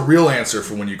here's the real answer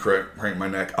for when you crank my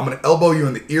neck. I'm going to elbow you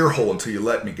in the ear hole until you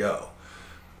let me go.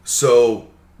 So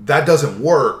that doesn't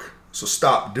work. So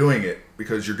stop doing it,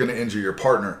 because you're going to injure your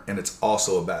partner, and it's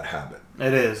also a bad habit.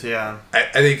 It is, yeah. I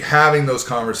think having those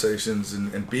conversations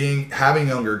and having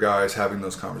younger guys having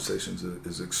those conversations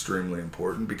is extremely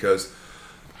important, because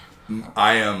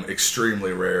I am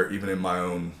extremely rare, even in my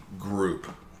own group.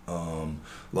 A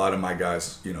lot of my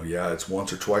guys, it's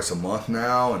once or twice a month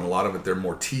now, and a lot of it they're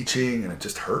more teaching, and it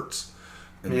just hurts.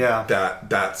 And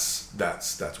that's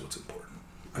what's important,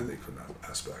 I think, from that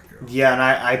aspect. Yeah, and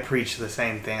I preach the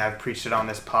same thing. I've preached it on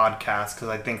this podcast, because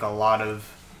I think a lot of,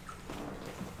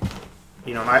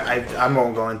 I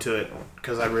won't go into it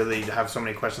because I really have so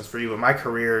many questions for you, but my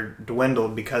career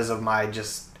dwindled because of my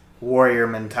just warrior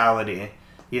mentality.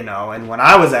 And when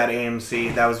I was at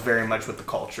AMC, that was very much what the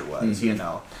culture was.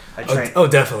 I trained. Oh,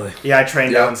 definitely. Yeah, I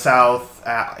trained down south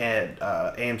at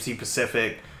AMC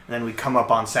Pacific, then we come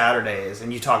up on Saturdays,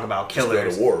 and you talk about killers.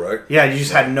 Just go to war, right? Yeah, you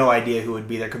just had no idea who would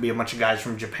be there. Could be a bunch of guys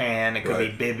from Japan. It could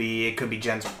Right. be Bibby. It could be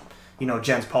Jens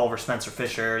Pulver, Spencer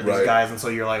Fisher, these Right. guys. And so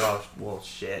you're like, oh, well,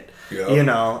 shit. Yeah. You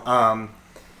know?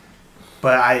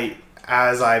 But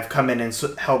as I've come in and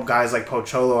helped guys like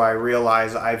Pocholo, I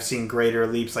realize I've seen greater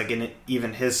leaps, like in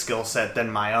even his skill set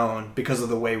than my own because of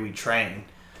the way we train.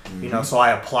 You know, so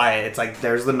I apply it. It's like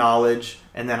there's the knowledge,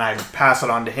 and then I pass it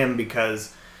on to him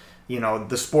because, you know,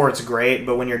 the sport's great,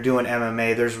 but when you're doing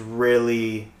MMA, there's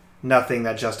really nothing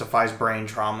that justifies brain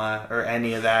trauma or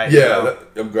any of that. Yeah, you know?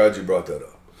 I'm glad you brought that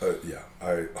up.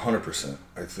 I 100%.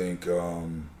 I think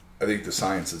the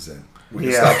science is in. We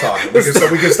can stop talking. We can stop.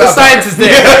 The science is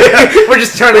there. We're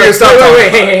just trying to stop talking.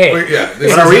 wait, hey. Yeah,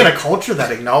 But are we in a culture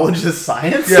that acknowledges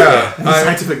science? Yeah, And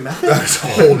scientific method? That's a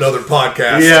whole nother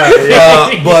podcast.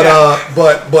 Yeah.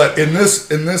 But in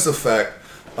this effect,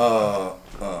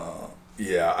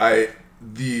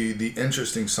 the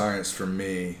interesting science for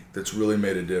me that's really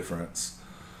made a difference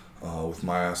with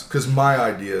my ass, because my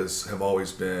ideas have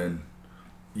always been,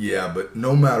 but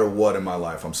no matter what in my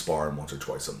life, I'm sparring once or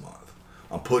twice a month.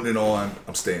 I'm putting it on.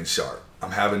 I'm staying sharp.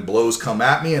 I'm having blows come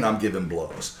at me, and I'm giving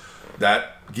blows.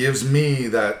 That gives me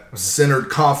that centered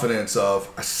confidence of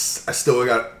I still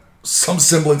got some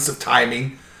semblance of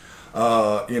timing,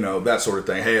 that sort of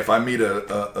thing. Hey, if I meet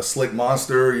a slick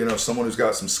monster, someone who's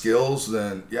got some skills,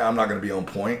 then I'm not going to be on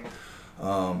point.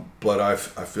 But I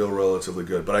feel relatively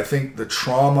good. But I think the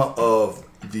trauma of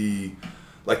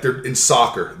they're in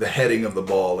soccer, the heading of the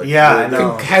ball. I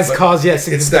know. Has caused, yes.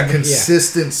 It's that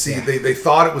consistency. Yeah. They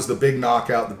thought it was the big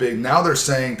knockout, now they're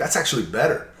saying that's actually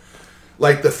better.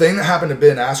 Like the thing that happened to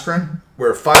Ben Askren,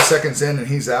 where 5 seconds in and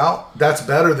he's out, that's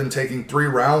better than taking 3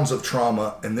 rounds of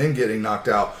trauma and then getting knocked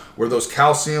out, where those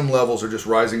calcium levels are just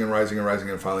rising and rising and rising,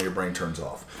 and finally your brain turns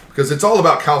off. Because it's all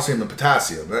about calcium and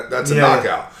potassium. That's a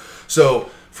knockout.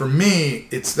 So for me,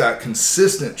 it's that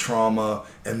consistent trauma.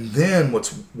 And then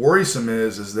what's worrisome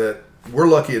is that we're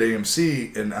lucky at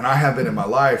AMC, and I have been in my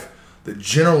life, that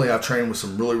generally I've trained with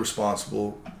some really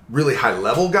responsible, really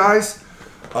high-level guys.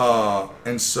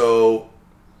 And so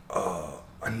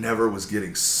I never was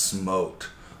getting smoked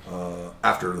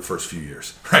after the first few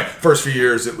years. Right, first few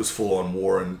years it was full-on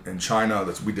war in China.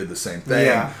 We did the same thing.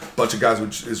 Yeah. A bunch of guys,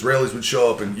 Israelis would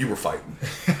show up, and you were fighting.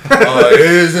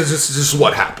 It's just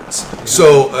what happens. Yeah.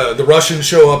 So the Russians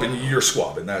show up, and you're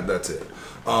squabbing. That's it.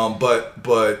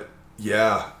 But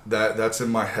that's in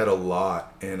my head a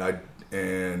lot, and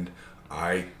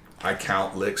I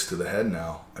count licks to the head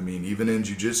now. I mean, even in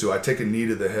jiu-jitsu, I take a knee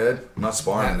to the head. I'm not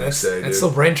sparring the next day. It's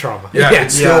still brain trauma.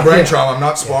 It's still brain trauma. I'm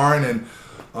not sparring, and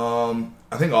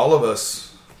I think all of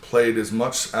us played as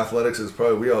much athletics as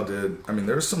probably we all did. I mean,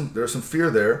 there's some fear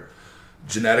there.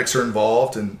 Genetics are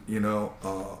involved, and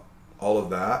all of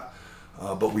that.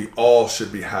 But we all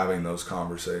should be having those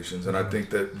conversations, and I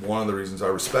think that one of the reasons I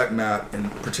respect Matt,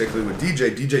 and particularly with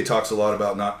DJ talks a lot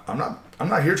about I'm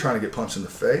not here trying to get punched in the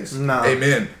face. No.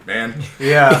 Amen, man.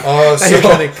 Yeah.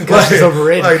 Concussion's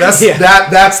overrated. Like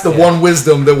that's the one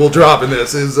wisdom that we'll drop in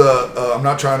this is I'm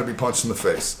not trying to be punched in the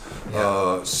face.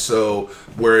 Yeah. So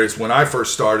whereas when I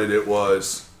first started, it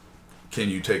was, can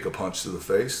you take a punch to the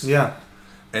face? Yeah.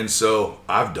 And so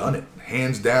I've done it.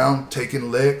 Hands down,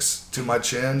 taking licks to my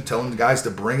chin, telling the guys to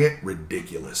bring it,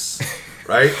 ridiculous.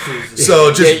 Right?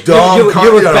 So just dumb. You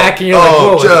look back and you're like,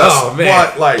 whoa,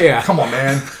 man. What? Come on,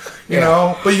 man. You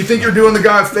know? But you think you're doing the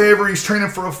guy a favor. He's training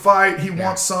for a fight. He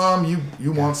wants some.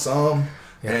 You want some.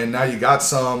 Yeah. And now you got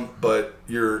some, but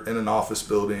you're in an office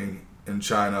building in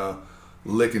China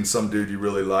licking some dude you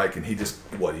really like, and he just,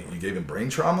 you gave him brain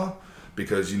trauma?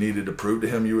 Because you needed to prove to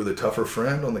him you were the tougher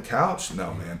friend on the couch?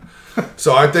 No, man.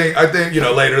 So I think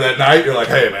later that night you're like,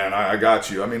 hey man, I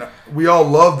got you. I mean, we all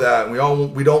love that.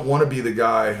 We don't want to be the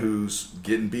guy who's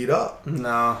getting beat up.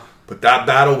 No. But that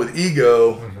battle with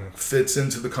ego fits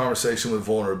into the conversation with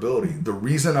vulnerability. The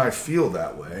reason I feel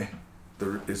that way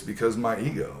is because my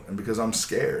ego, and because I'm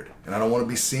scared, and I don't want to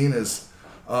be seen as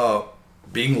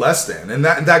being less than. And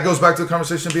that goes back to the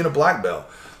conversation of being a black belt.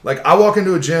 Like, I walk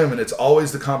into a gym and it's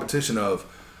always the competition of,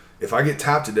 if I get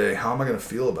tapped today, how am I going to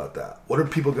feel about that? What are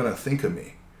people going to think of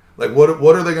me? Like, what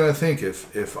are they going to think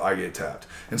if I get tapped?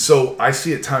 And so I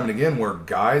see it time and again where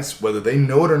guys, whether they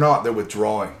know it or not, they're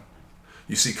withdrawing.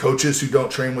 You see coaches who don't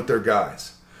train with their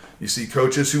guys. You see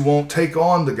coaches who won't take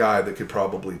on the guy that could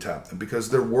probably tap them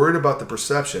because they're worried about the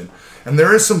perception. And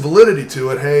there is some validity to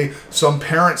it. Hey, some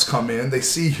parents come in, they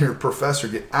see your professor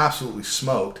get absolutely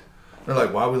smoked. They're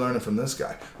like, why are we learning from this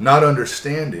guy? Not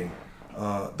understanding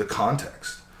the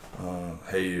context.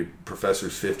 Hey, your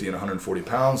professor's 50 and 140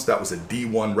 pounds. That was a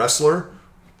D1 wrestler.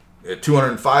 At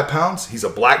 205 pounds, he's a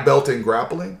black belt in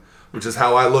grappling, which is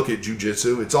how I look at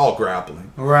jiu-jitsu. It's all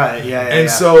grappling. Right, And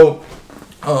so,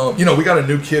 we got a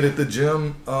new kid at the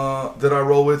gym that I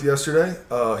roll with yesterday.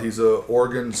 He's a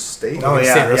Oregon State. Oh,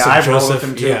 yeah, I roll with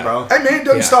him too, bro. Hey, man,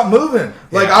 doesn't stop moving.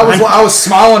 Like, I was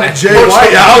smiling at Jay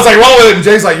White. I was like, roll with it. And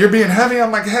Jay's like, you're being heavy.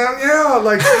 I'm like, hell yeah.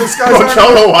 Like, this guy's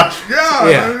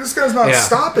this guy's not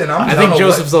stopping. I think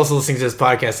Joseph's also listening to this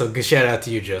podcast, so good shout out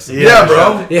to you, Joseph. Yeah,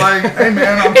 bro. Yeah. Like, hey,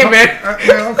 man,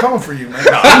 I'm coming for you, man.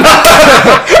 No,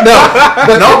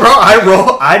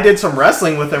 bro, I did some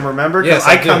wrestling with him, remember? Because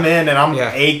I come in and I'm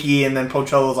achy, and then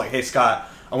Pocholo's like, hey, Scott,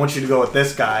 I want you to go with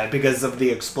this guy because of the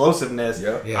explosiveness.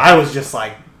 Yeah. I was just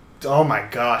like, oh my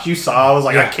gosh, you saw, I was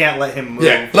like, I can't let him move.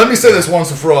 Yeah, let me say this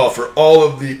once and for all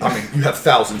of the, you have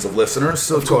thousands of listeners,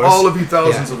 so to all of you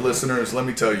thousands of listeners, let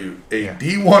me tell you, a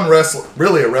D1 wrestler,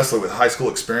 really a wrestler with high school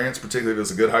experience, particularly if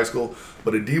it's a good high school,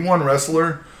 but a D1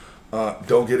 wrestler,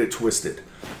 don't get it twisted.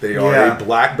 They are a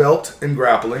black belt in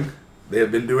grappling. They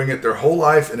have been doing it their whole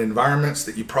life in environments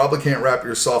that you probably can't wrap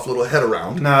your soft little head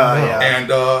around.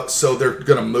 And so they're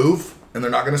going to move, and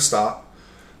they're not going to stop.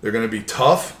 They're going to be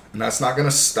tough, and that's not going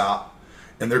to stop.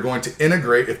 And they're going to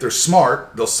integrate. If they're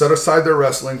smart, they'll set aside their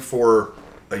wrestling for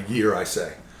a year, I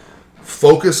say.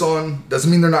 Focus on, doesn't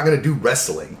mean they're not going to do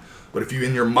wrestling. But if you,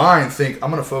 in your mind, think,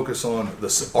 I'm going to focus on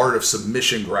the art of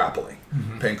submission grappling,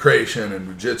 pancration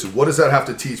and jiu-jitsu. What does that have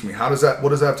to teach me? What does that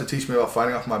have to teach me about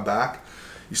fighting off my back?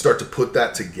 You start to put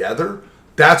that together.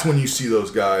 That's when you see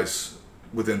those guys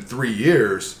within 3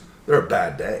 years, they're a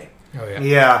bad day. Oh,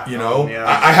 yeah. Yeah.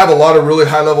 I have a lot of really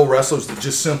high-level wrestlers that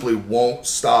just simply won't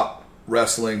stop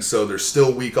wrestling, so they're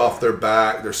still weak off their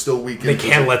back. They're still weak. They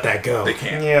can't let that go. They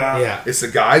can't. Yeah. It's the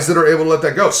guys that are able to let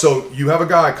that go. So you have a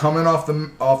guy coming off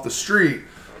the street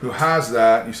who has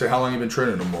that. You say, how long have you been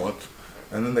training? A month.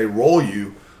 And then they roll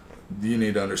you. You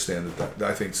need to understand that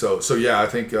I think so. So yeah, I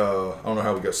think I don't know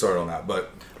how we got started on that,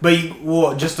 but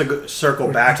just to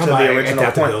circle back to the original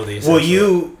point.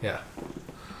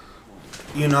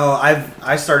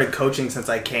 I started coaching since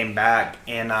I came back,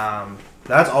 and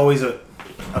that's always a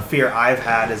fear I've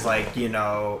had is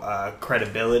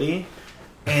credibility,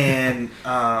 and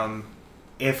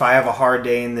if I have a hard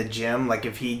day in the gym, like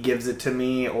if he gives it to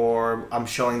me or I'm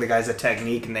showing the guys a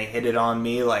technique and they hit it on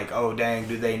me, like, oh dang,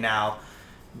 do they now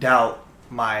doubt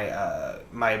my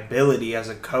my ability as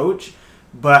a coach?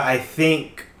 But I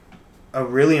think a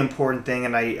really important thing,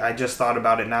 and I just thought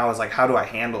about it now, is like, how do I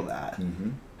handle that?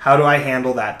 How do I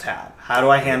handle that tap? How do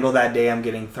I handle that day I'm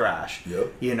getting thrashed?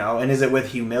 And is it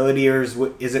with humility, or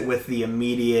is it with the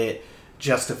immediate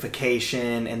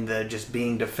justification and the just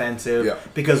being defensive?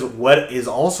 Because what is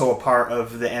also a part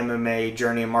of the MMA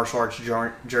journey and martial arts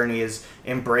journey is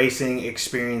embracing,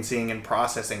 experiencing, and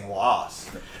processing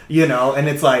loss. And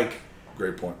it's like,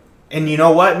 great point. And you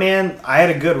know what, man? I had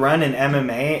a good run in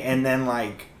MMA, and then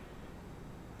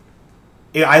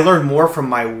I learned more from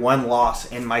my one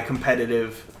loss in my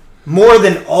competitive, more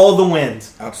than all the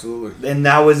wins. Absolutely. And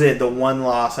that was it, the one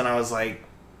loss, and I was like,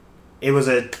 it was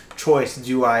a choice.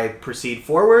 Do I proceed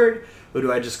forward, or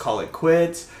do I just call it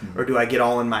quits, or do I get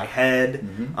all in my head?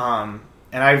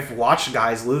 And I've watched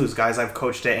guys lose, guys I've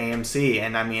coached at AMC,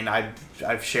 and I mean,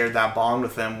 I've shared that bond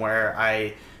with them where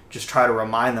I just try to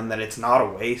remind them that it's not a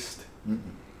waste.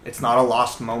 It's not a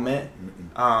lost moment.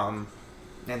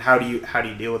 And how do you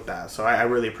deal with that? So I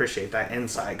really appreciate that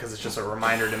insight, because it's just a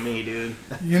reminder to me, dude.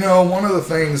 One of the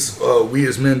things we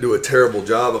as men do a terrible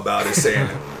job about is saying,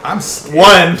 I'm scared.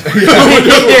 One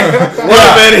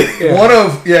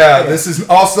of many. This is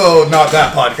also not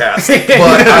that podcast.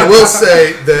 But I will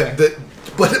say that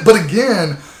but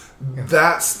again,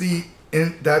 that's the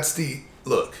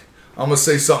look, I'm going to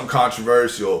say something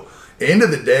controversial. End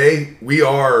of the day, we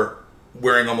are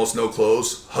wearing almost no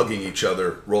clothes, hugging each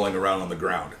other, rolling around on the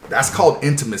ground. That's called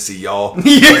intimacy, y'all.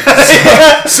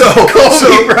 So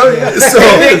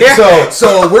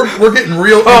we're getting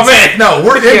real. Oh man, no,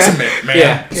 we're intimate,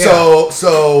 man.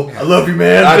 So I love you,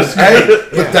 man.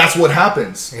 But that's what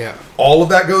happens. All of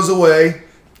that goes away.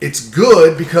 It's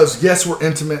good because, yes, we're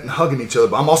intimate and hugging each other,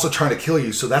 but I'm also trying to kill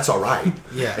you, so that's all right.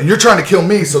 And you're trying to kill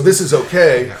me, so this is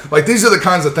okay. Like, these are the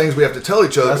kinds of things we have to tell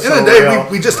each other. At the end of the day,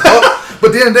 we just hug, but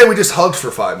at the end of the day, we just hugged for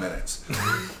 5 minutes.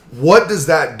 What does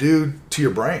that do to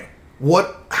your brain?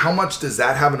 How much does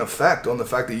that have an effect on the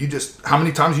fact that how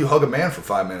many times you hug a man for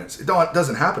 5 minutes? It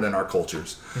doesn't happen in our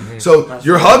cultures. So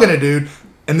you're hugging a dude,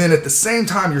 and then at the same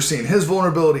time, you're seeing his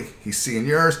vulnerability, he's seeing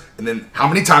yours, and then how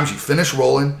many times you finish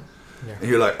rolling, and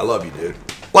you're like, I love you, dude.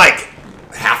 Like,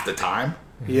 half the time.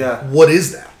 What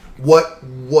is that?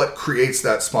 What creates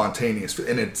that spontaneous?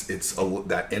 And it's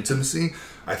that intimacy.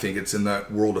 I think it's in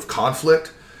that world of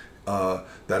conflict.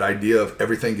 that idea of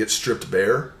everything gets stripped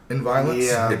bare in violence.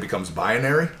 Yeah. It becomes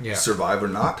binary, survive or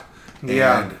not.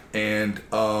 Yeah. And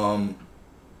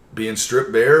being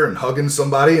stripped bare and hugging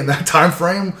somebody in that time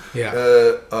frame,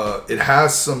 it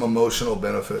has some emotional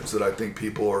benefits that I think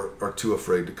people are too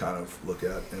afraid to kind of look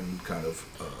at and kind of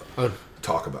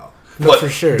talk about. No, but for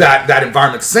sure. That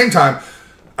environment. At the same time,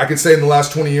 I can say in the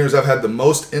last 20 years, I've had the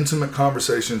most intimate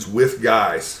conversations with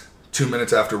guys 2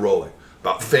 minutes after rolling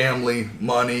about family,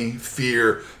 money,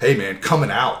 fear. Hey, man,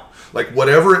 coming out. Like,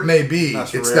 whatever it may be,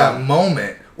 it's real. that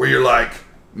moment where you're like,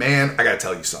 man, I got to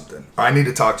tell you something. I need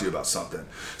to talk to you about something.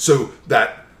 So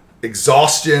that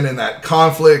exhaustion and that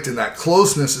conflict and that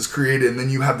closeness is created, and then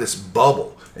you have this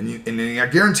bubble. And then I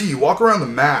guarantee you walk around the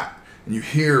mat and you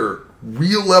hear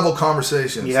real level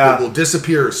conversations that will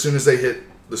disappear as soon as they hit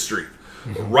the street.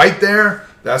 Right there,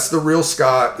 that's the real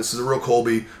Scott. This is the real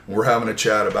Colby. And we're having a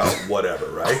chat about whatever,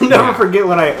 right? I'll never forget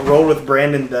when I rolled with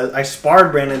Brandon. I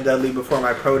sparred Brandon Dudley before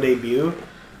my pro debut,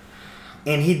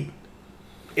 and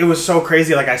it was so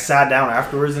crazy. Like, I sat down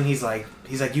afterwards, and he's like,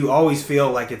 you always feel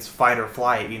like it's fight or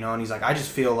flight, you know? And he's like, I just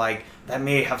feel like that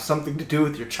may have something to do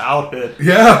with your childhood.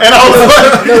 Yeah. And I was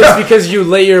like, No, it's because you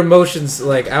lay your emotions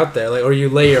like out there, like, or you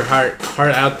lay your heart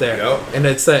out there, and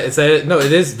it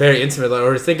is very intimate. Like,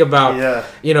 or think about,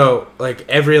 you know, like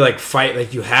every like fight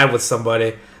like you had with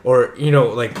somebody, or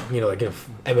like an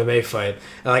MMA fight.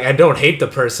 And, like, I don't hate the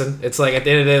person. It's like at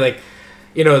the end of the day, like,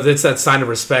 you know, it's that sign of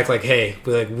respect. Like, hey,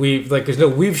 like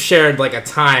we've shared like a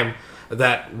time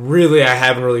that really I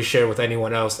haven't really shared with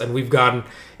anyone else, and we've gotten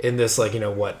in this like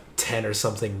 10 or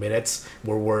something minutes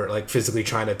where we're like physically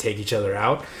trying to take each other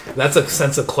out. That's a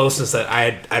sense of closeness that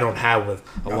I don't have with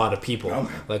a lot of people.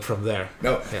 Like from there.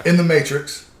 In The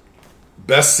Matrix,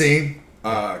 best scene.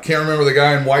 Can't remember the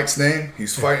guy in White's name.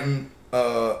 He's fighting.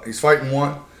 He's fighting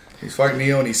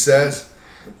Neo, and he says,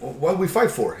 "What did we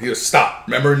fight for?" He goes, "Stop."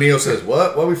 Remember, Neo says,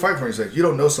 "What? What did we fight for?" He's like, "You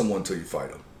don't know someone until you fight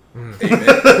him." Amen.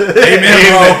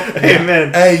 Amen, bro.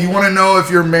 Amen. Hey, you want to know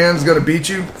if your man's gonna beat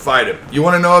you? Fight him. You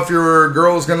want to know if your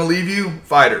girl's gonna leave you?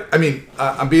 Fight her. I mean,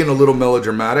 I'm being a little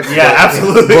melodramatic. Yeah,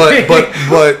 absolutely. But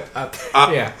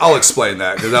I'll explain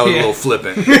that because that was a little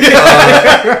flippant.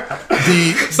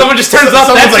 Someone just turns up.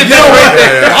 Someone's like, "No, right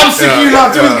there. I'm sick of you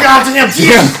not doing goddamn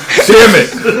damn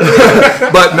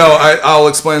it." But no, I'll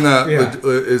explain that.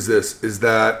 Is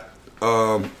that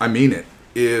I mean it.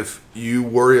 If you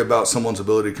worry about someone's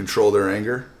ability to control their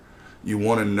anger, you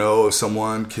want to know if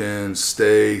someone can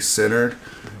stay centered,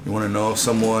 you want to know if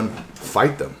someone,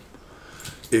 fight them.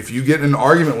 If you get in an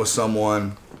argument with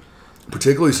someone,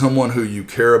 particularly someone who you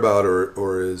care about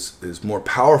or is more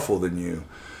powerful than you,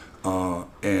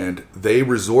 and they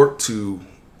resort to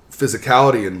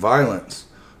physicality and violence.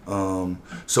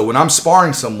 So when I'm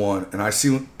sparring someone and I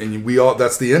see, and we all,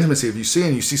 that's the intimacy of you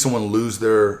see someone lose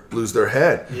their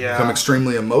head, become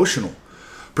extremely emotional,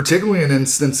 particularly in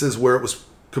instances where it was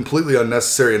completely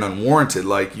unnecessary and unwarranted,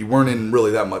 like you weren't in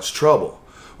really that much trouble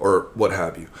or what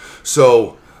have you.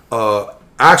 So,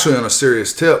 actually on a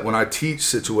serious tip, when I teach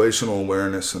situational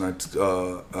awareness and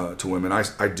to women,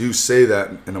 I do say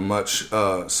that in a much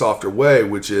softer way,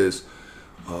 which is,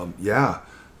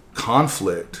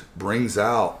 conflict brings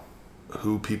out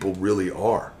who people really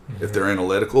are. Mm-hmm. If they're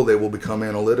analytical, they will become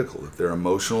analytical. If they're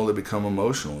emotional, they become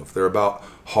emotional. If they're about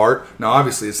heart, now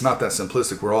obviously it's not that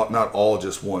simplistic. We're not all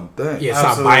just one thing. Yeah,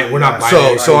 it's not we're not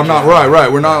binary. So I'm not right.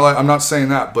 We're not like, I'm not saying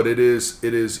that, but it is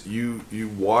you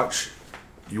watch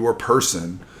your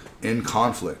person in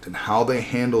conflict and how they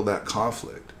handle that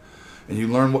conflict, and you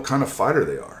learn what kind of fighter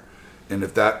they are. And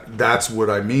if that's what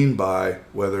I mean by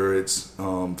whether it's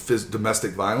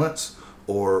domestic violence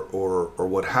or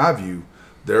what have you,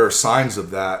 there are signs of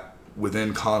that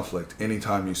within conflict.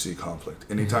 Anytime you see conflict,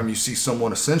 anytime you see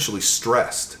someone essentially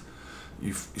stressed,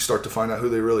 you start to find out who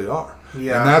they really are.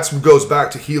 Yeah. And that goes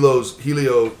back to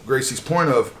Helio Gracie's point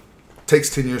of takes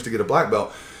 10 years to get a black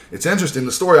belt. It's interesting.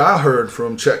 The story I heard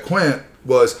from Chet Quint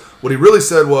was what he really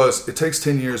said was it takes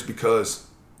 10 years because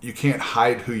you can't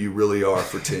hide who you really are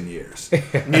for 10 years.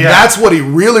 And that's what he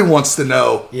really wants to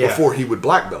know before he would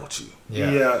black belt you.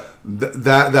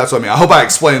 That's what I mean. I hope I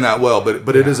explained that well,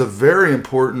 but it is a very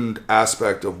important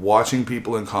aspect of watching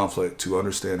people in conflict to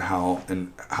understand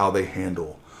how they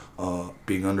handle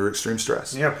being under extreme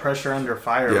stress. Yeah, pressure under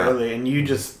fire, really. And you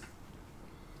just,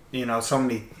 so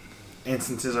many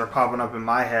instances are popping up in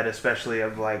my head, especially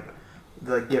of like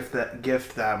the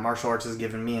gift that martial arts has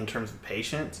given me in terms of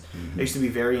patience. I used to be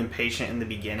very impatient in the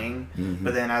beginning,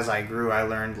 but then as I grew, I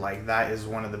learned like that is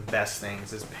one of the best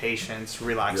things is patience,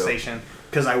 relaxation.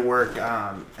 Because I work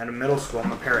at a middle school,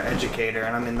 I'm a paraeducator,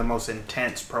 and I'm in the most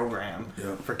intense program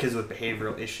for kids with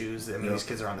behavioral issues. I mean, these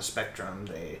kids are on the spectrum.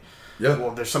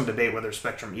 Well, there's some debate whether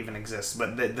spectrum even exists,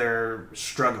 but they're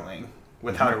struggling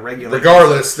with how to regulate.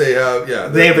 Regardless, they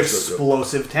have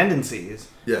explosive tendencies.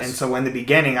 Yes. And so in the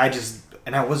beginning, I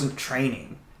wasn't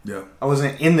training. Yeah. I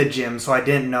wasn't in the gym, so I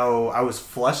didn't know. I was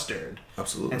flustered.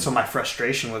 Absolutely. And so my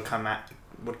frustration would come out,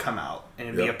 and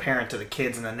it'd be apparent to the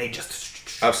kids, and then they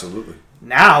just. Absolutely.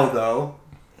 Now, though,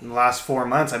 in the last 4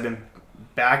 months, I've been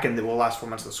back in the last 4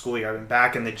 months of the school year. I've been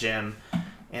back in the gym,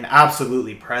 and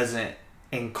absolutely present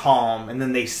and calm, and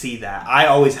then they see that. I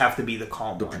always have to be the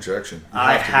calm one. Projection.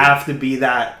 I have to be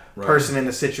that person in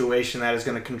the situation that is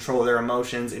going to control their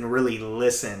emotions and really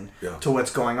listen to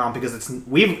what's going on, because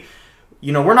we're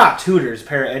not tutors,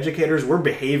 paraeducators, we're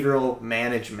behavioral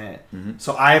management.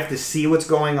 So I have to see what's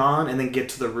going on and then get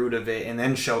to the root of it and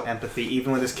then show empathy,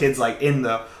 even when this kid's like in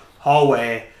the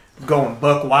hallway going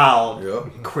buck wild.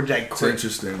 It's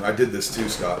interesting. I did this too,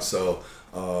 Scott. So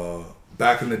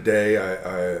back in the day,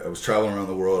 I was traveling around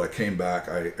the world. I came back.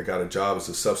 I got a job as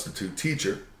a substitute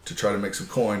teacher to try to make some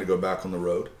coin to go back on the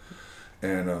road.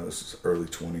 And this was early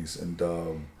 20s. And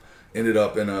ended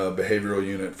up in a behavioral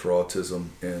unit for autism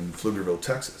in Pflugerville,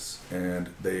 Texas.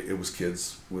 And it was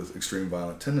kids with extreme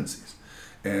violent tendencies.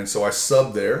 And so I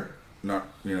subbed there,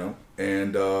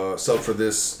 subbed for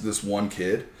this one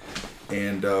kid.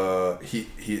 And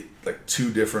he like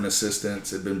 2 different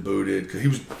assistants had been booted because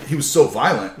he was so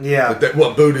violent. Yeah.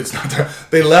 Booted's not there.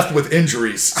 They left with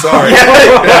injuries. Sorry.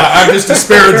 I just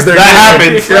disparaged their. That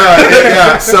happens.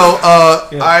 Yeah. So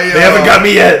they haven't got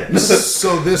me yet.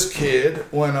 So this kid,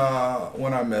 when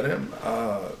I met him,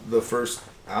 the first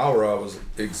hour I was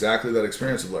exactly that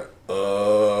experience of like,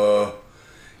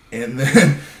 and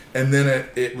then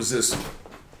it was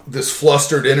this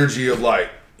flustered energy of like,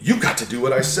 you got to do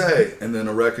what I say. And then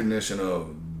a recognition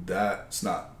of that's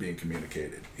not being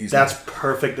communicated. That's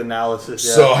perfect analysis.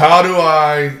 Yeah. So how do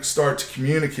I start to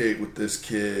communicate with this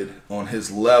kid on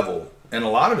his level? And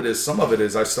some of it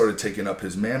is I started taking up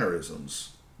his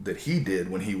mannerisms that he did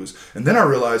when he was, and then I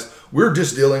realized we're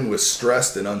just dealing with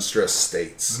stressed and unstressed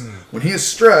states. When he is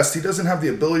stressed, he doesn't have the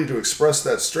ability to express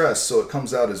that stress, so it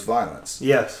comes out as violence.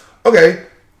 Yes. Okay,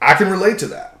 I can relate to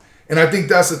that. And I think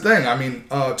that's the thing. I mean,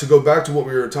 to go back to what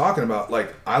we were talking about,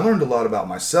 like, I learned a lot about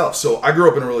myself. So I grew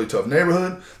up in a really tough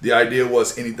neighborhood. The idea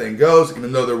was anything goes,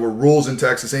 even though there were rules in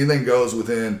Texas, anything goes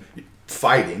within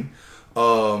fighting.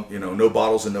 No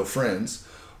bottles and no friends.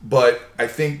 But I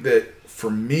think that for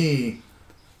me,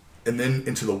 and then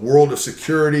into the world of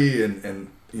security and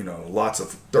lots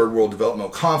of third world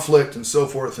developmental conflict and so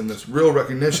forth, and this real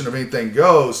recognition of anything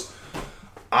goes,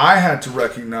 I had to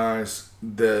recognize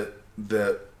that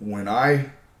when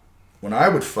I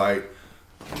would fight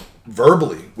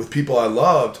verbally with people I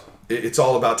loved, it's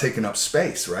all about taking up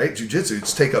space, right? Jiu-jitsu,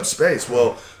 it's take up space.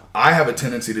 Well, I have a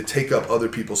tendency to take up other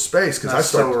people's space because I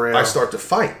start to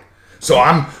fight. So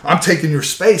I'm taking your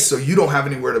space so you don't have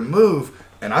anywhere to move,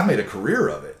 and I've made a career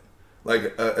of it.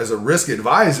 Like as a risk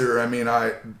advisor, I mean,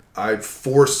 I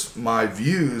force my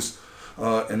views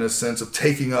in a sense of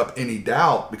taking up any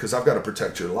doubt because I've got to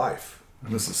protect your life.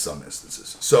 And this is some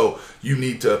instances. So you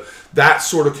need that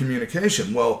sort of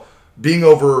communication. Well, being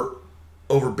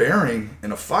overbearing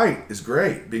in a fight is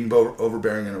great. Being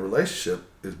overbearing in a relationship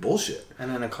is bullshit.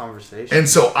 And in a conversation. And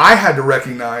so I had to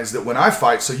recognize that when I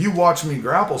fight, so you watch me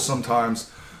grapple sometimes,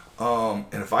 and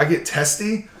if I get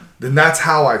testy, then that's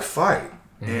how I fight.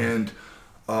 And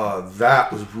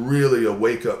that was really a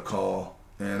wake-up call.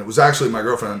 And it was actually my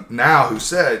girlfriend now who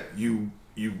said,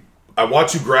 I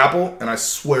watch you grapple, and I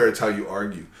swear it's how you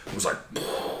argue. It was like,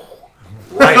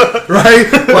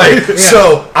 right?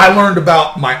 So I learned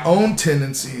about my own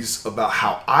tendencies, about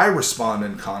how I respond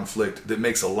in conflict that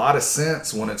makes a lot of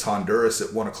sense when it's Honduras at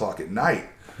 1:00 at night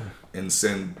and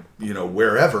send,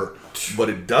 wherever. But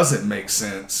it doesn't make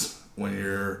sense when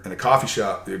you're in a coffee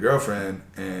shop with your girlfriend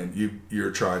and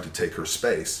you're trying to take her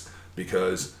space,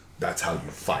 because that's how you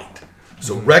fight.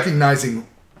 So recognizing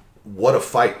what a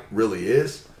fight really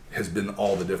is has been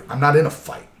all the difference. I'm not in a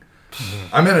fight.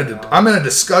 I'm in a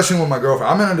discussion with my girlfriend.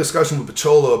 I'm in a discussion with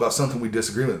Pacholo about something we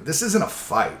disagree with. This isn't a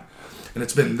fight. And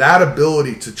it's been that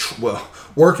ability to,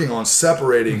 working on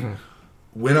separating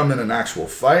when I'm in an actual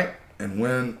fight and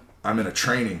when I'm in a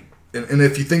training. And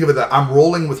if you think of it, that I'm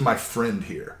rolling with my friend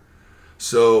here.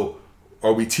 So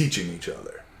are we teaching each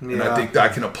other? And I think I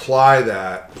can apply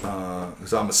that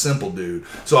because I'm a simple dude.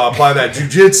 So I apply that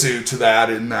jujitsu to that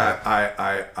in that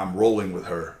I'm rolling with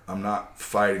her. I'm not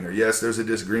fighting her. Yes, there's a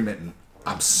disagreement, and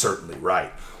I'm certainly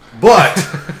right. But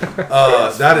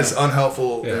that is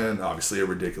unhelpful and obviously a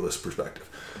ridiculous perspective.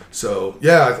 So,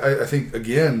 yeah, I think,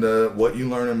 again, what you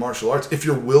learn in martial arts, if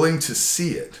you're willing to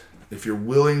see it, if you're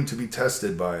willing to be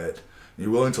tested by it,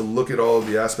 you're willing to look at all of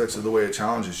the aspects of the way it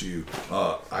challenges you,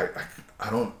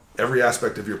 every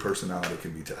aspect of your personality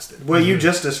can be tested. What you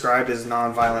just described is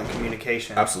nonviolent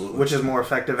communication. Absolutely. Which is more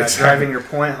effective at driving your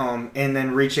point home and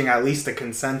then reaching at least a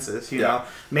consensus, you know?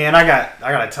 Man, I got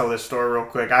to tell this story real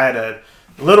quick. I had a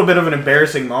little bit of an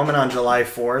embarrassing moment on July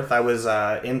 4th. I was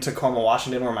in Tacoma,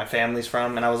 Washington, where my family's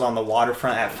from, and I was on the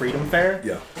waterfront at Freedom Fair.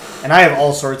 Yeah. And I have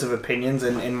all sorts of opinions,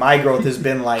 and my growth has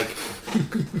been like...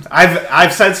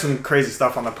 I've said some crazy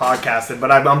stuff on the podcast,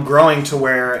 but I'm growing to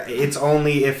where it's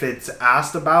only if it's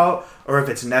asked about or if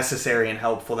it's necessary and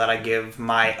helpful that I give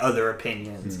my other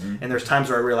opinions. Mm-hmm. And there's times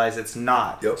where I realize it's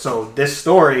not. Yep. So this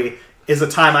story is a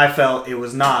time I felt it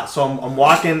was not. So I'm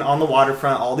walking on the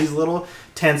waterfront. All these little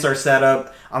tents are set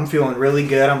up. I'm feeling really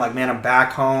good. I'm like, man, I'm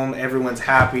back home. Everyone's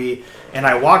happy. And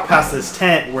I walk past this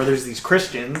tent where there's these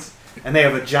Christians, and they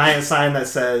have a giant sign that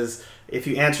says, if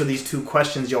you answer these 2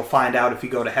 questions, you'll find out if you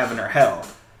go to heaven or hell.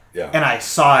 Yeah. And I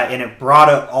saw it, and it brought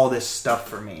up all this stuff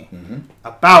for me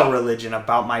about religion,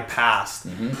 about my past.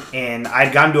 And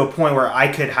I'd gotten to a point where I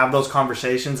could have those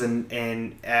conversations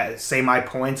and say my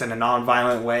points in a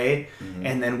nonviolent way,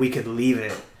 and then we could leave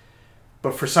it.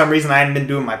 But for some reason, I hadn't been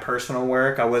doing my personal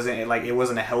work. It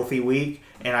wasn't a healthy week.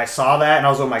 And I saw that, and I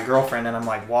was with my girlfriend, and I'm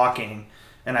like walking.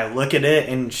 And I look at it,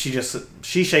 and she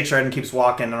shakes her head and keeps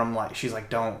walking, and I'm like, she's like,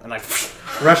 don't. And I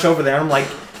rush over there, and I'm like,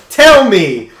 tell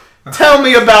me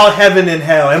about heaven and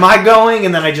hell. Am I going?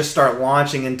 And then I just start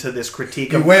launching into this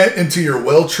critique. You went into your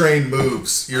well-trained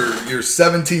moves, your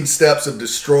 17 steps of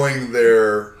destroying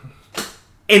their...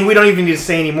 And we don't even need to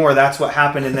say anymore. That's what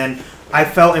happened. And then I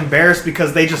felt embarrassed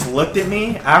because they just looked at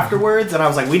me afterwards, and I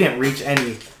was like, we didn't reach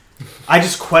any. I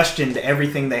just questioned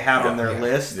everything they had on their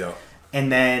list. Yeah. And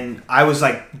then I was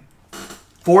like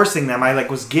forcing them. I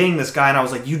was getting this guy, and I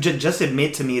was like, you just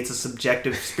admit to me it's a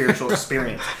subjective spiritual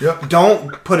experience. Yep.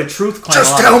 Don't put a truth claim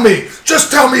Just on tell it. Just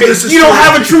tell me this is You don't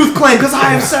have a truth claim because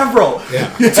I have several.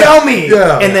 Tell me.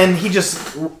 Yeah. And then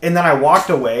and then I walked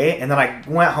away, and then I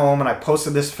went home and I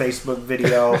posted this Facebook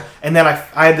video, and then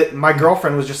my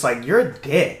girlfriend was just like, you're a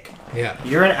dick. Yeah.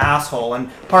 You're an asshole. And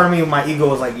part of me, my ego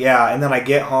was like, yeah. And then I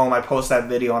get home, I post that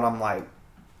video, and I'm like,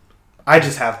 I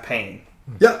just have pain.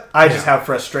 Yeah. I just have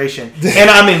frustration. And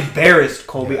I'm embarrassed,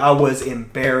 Colby. I was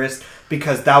embarrassed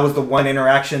because that was the one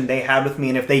interaction they had with me.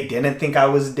 And if they didn't think I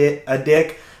was a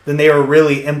dick, then they were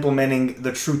really implementing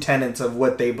the true tenets of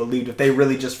what they believed. If they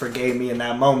really just forgave me in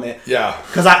that moment. Yeah.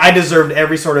 Because I deserved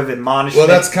every sort of admonishment.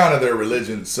 Well, that's kind of their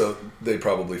religion, so they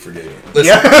probably forgave me.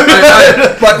 Listen,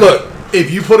 but look,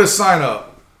 if you put a sign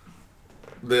up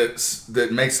that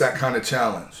makes that kind of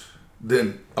challenge,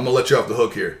 then I'm going to let you off the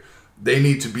hook here. They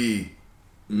need to be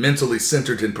mentally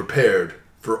centered and prepared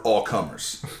for all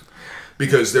comers.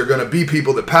 Because there are going to be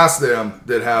people that pass them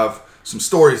that have some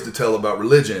stories to tell about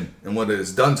religion and what it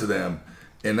has done to them.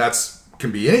 And that's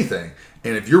can be anything.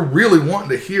 And if you're really wanting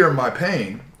to hear my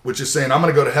pain, which is saying, I'm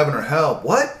going to go to heaven or hell,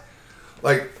 what?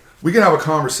 Like, we can have a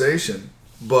conversation,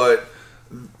 but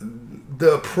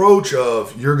the approach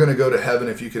of you're going to go to heaven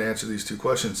if you can answer these 2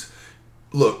 questions.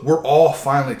 Look, we're all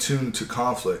finely tuned to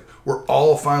conflict. We're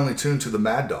all finely tuned to the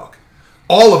mad dog.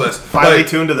 All of us finally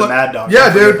tuned to the mad dog.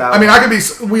 Yeah, dude. I mean,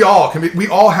 we all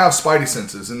have spidey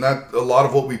senses, and that a lot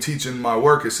of what we teach in my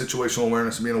work is situational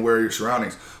awareness and being aware of your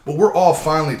surroundings. But we're all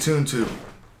finely tuned to.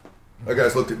 That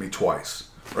guy's looked at me twice,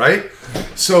 right?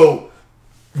 So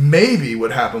maybe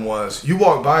what happened was you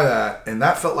walked by that, and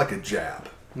that felt like a jab.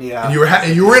 Yeah. And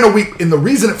you were in a weak. And the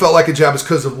reason it felt like a jab is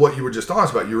because of what you were just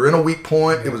honest about. You were in a weak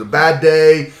point. It was a bad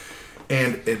day,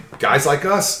 and guys like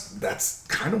us, that's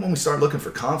kind of when we start looking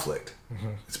for conflict.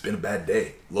 It's been a bad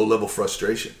day. Low-level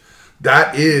frustration.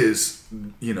 That is,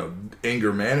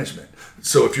 anger management.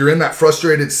 So if you're in that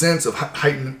frustrated sense of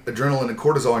heightened adrenaline and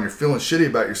cortisol and you're feeling shitty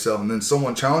about yourself and then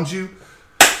someone challenges you,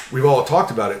 we've all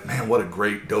talked about it. Man, what a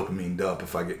great dopamine dump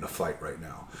if I get in a fight right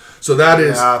now. So that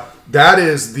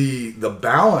is the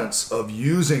balance of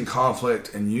using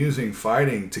conflict and using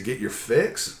fighting to get your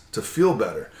fix, to feel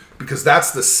better. Because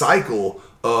that's the cycle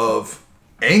of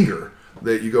anger.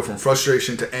 That you go from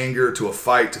frustration to anger to a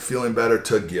fight to feeling better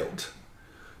to guilt.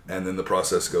 and then the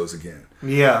process goes again.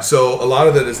 Yeah. So a lot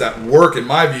of it is that work, in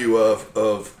my view,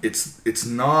 of it's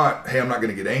not, hey, I'm not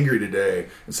going to get angry today.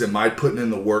 It's am I putting in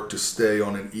the work to stay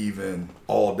on an even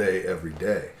all day, every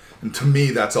day. And to me,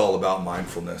 that's all about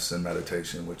mindfulness and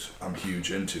meditation, which I'm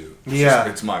huge into.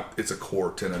 It's a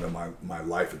core tenet of my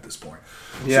life at this point.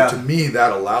 Yeah. So to me,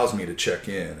 that allows me to check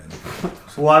in. And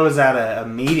well, I was at a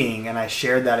meeting and I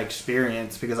shared that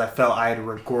experience because I felt I had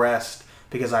regressed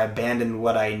because I abandoned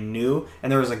what I knew.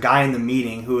 And there was a guy in the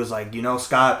meeting who was like,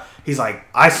 Scott, he's like,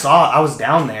 I was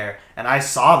down there and I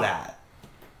saw that.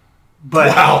 But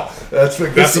wow, that's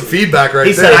the feedback right there.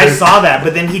 He said, I saw that,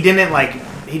 but then he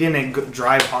didn't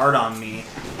drive hard on me.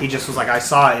 He just was like, I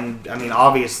saw it, and I mean,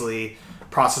 obviously,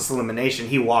 process elimination,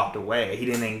 he walked away. He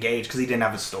didn't engage because he didn't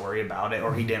have a story about it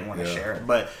or he didn't want to share it.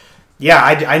 But yeah,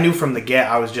 I knew from the get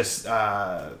I was just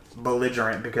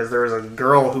belligerent because there was a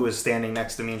girl who was standing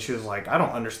next to me and she was like, I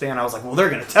don't understand. I was like, well, they're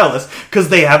going to tell us because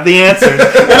they have the answers.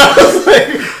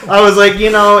 And I was like,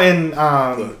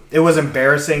 and it was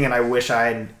embarrassing and I wish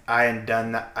I had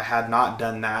done that. I had not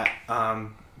done that.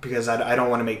 Because I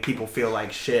don't want to make people feel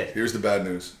like shit. Here's the bad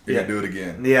news. You're gonna do it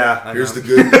again. Yeah. Here's the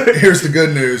good. Here's the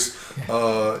good news.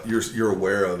 You're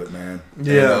aware of it, man.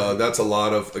 Yeah. And, that's a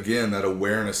lot of, again, that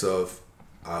awareness of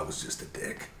I was just a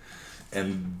dick,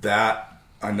 and that,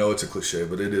 I know it's a cliche,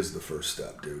 but it is the first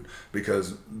step, dude.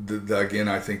 Because again,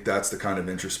 I think that's the kind of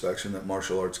introspection that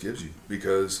martial arts gives you.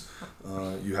 Because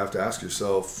you have to ask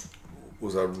yourself,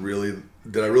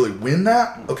 did I really win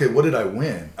that? Okay, what did I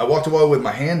win? I walked away with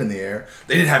my hand in the air.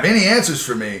 They didn't have any answers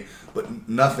for me, but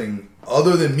nothing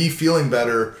other than me feeling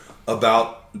better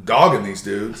about dogging these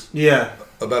dudes. Yeah.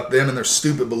 About them and their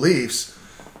stupid beliefs.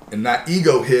 And that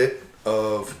ego hit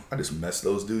of, I just messed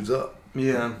those dudes up.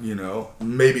 Yeah.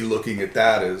 Maybe looking at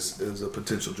that as a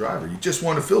potential driver. You just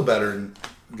want to feel better and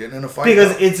getting in a fight.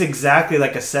 Because it's exactly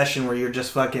like a session where you're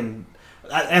just fucking...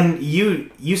 And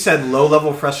you said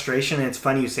low-level frustration, and it's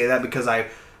funny you say that because I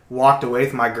walked away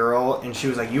with my girl, and she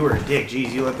was like, you were a dick.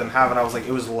 Jeez, you let them have it. I was like,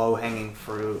 it was low-hanging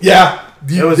fruit. Yeah.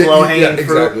 It was low-hanging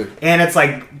fruit. Exactly. And it's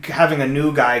like having a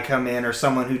new guy come in or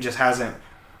someone who just hasn't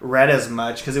read as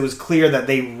much because it was clear that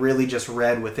they really just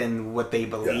read within what they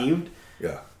believed.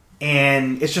 Yeah.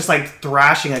 And it's just like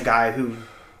thrashing a guy who...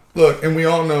 Look, and we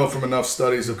all know from enough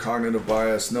studies of cognitive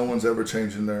bias, no one's ever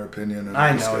changing their opinion.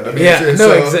 I know.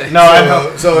 I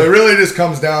know. So it really just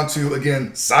comes down to,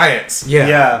 again, science.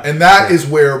 Yeah. And that is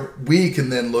where we can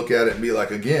then look at it and be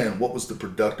like, again, what was the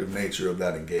productive nature of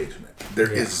that engagement?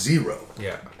 There is zero.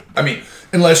 Yeah. I mean,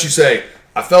 unless you say,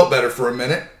 I felt better for a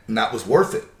minute and that was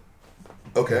worth it.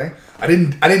 Okay. I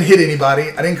didn't hit anybody.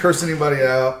 I didn't curse anybody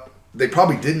out. They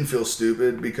probably didn't feel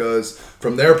stupid because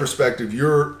from their perspective,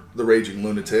 you're the raging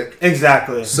lunatic.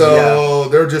 Exactly. So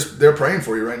they're praying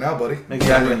for you right now, buddy.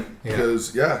 Exactly.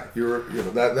 Because you're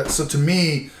that. So to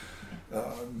me,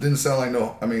 didn't sound like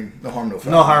no harm, no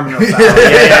foul. No harm, no foul.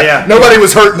 Yeah. Nobody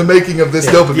was hurt in the making of this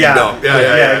dopamine dump.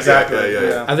 Yeah, exactly.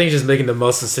 Yeah. I think just making the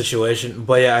most of the situation.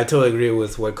 But yeah, I totally agree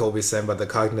with what Colby's saying about the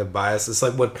cognitive bias. It's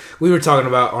like what we were talking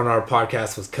about on our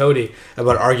podcast with Cody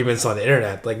about arguments on the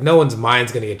internet. Like, no one's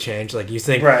mind's going to get changed. Like, you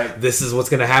think this is what's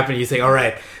going to happen. You think, all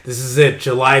right, this is it.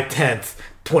 July 10th,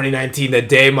 2019, the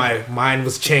day my mind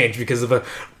was changed because of a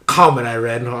comment I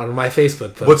read on my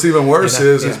Facebook post. What's even worse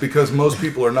is because most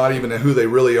people are not even who they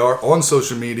really are on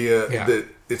social media. That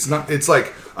it's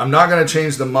like, I'm not going to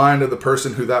change the mind of the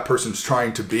person who that person's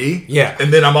trying to be. Yeah.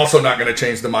 And then I'm also not going to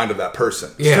change the mind of that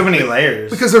person. Yeah. Too many layers.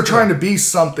 Because they're trying to be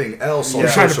something else on social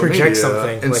media. Trying to project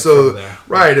something. And so,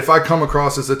 if I come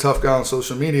across as a tough guy on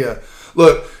social media,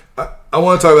 look, I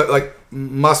want to talk about, like,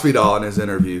 Masvidal in his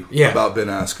interview about Ben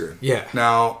Askren. Yeah.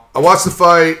 Now, I watched the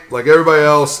fight like everybody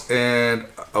else, and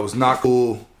I was not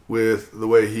cool with the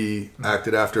way he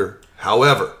acted after.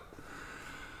 However,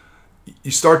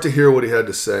 you start to hear what he had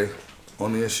to say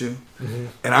on the issue,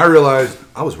 and I realized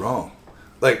I was wrong.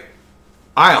 Like,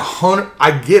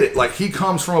 I get it. Like, he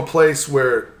comes from a place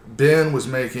where Ben was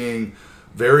making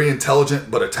very intelligent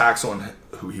but attacks on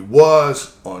who he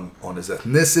was, on his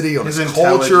ethnicity, on his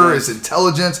culture, his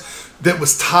intelligence that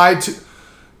was tied to,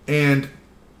 and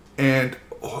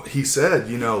he said,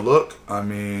 look, I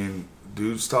mean,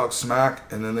 dudes talk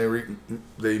smack, and then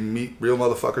they meet real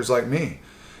motherfuckers like me.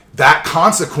 That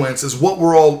consequence is what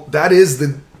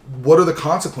what are the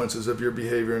consequences of your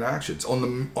behavior and actions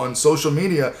on social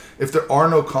media? If there are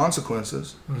no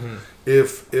consequences,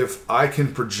 if I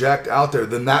can project out there,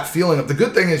 then that feeling of the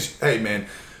good thing is, hey man,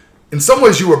 in some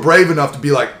ways you were brave enough to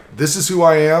be like, this is who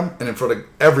I am, and in front of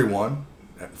everyone,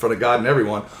 in front of God and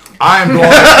everyone, I am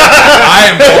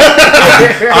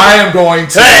going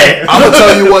to. Hey! I'm gonna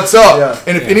tell you what's up. Yeah.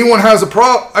 And if anyone has a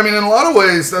problem, I mean, in a lot of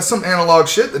ways, that's some analog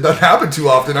shit that doesn't happen too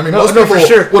often. I mean, No, most no, people for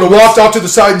sure. would have walked off to the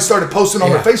side and started posting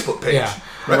on Yeah. their Facebook page. Yeah.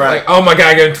 Right? Like, oh my god,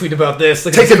 I gotta tweet about this.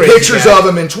 Look at Taking this crazy pictures guy. of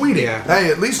him and tweeting. Yeah.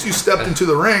 Hey, at least you stepped into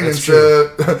the ring That's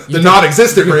into the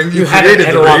non-existent ring. You had an created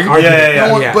the analog ring. argument. Yeah.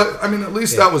 No one- Yeah. But I mean, at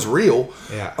least that was real.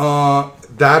 Yeah.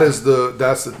 That's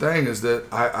the thing, is that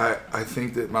I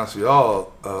think that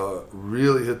Masvidal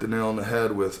really hit the nail on the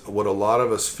head with what a lot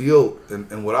of us feel,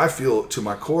 and what I feel to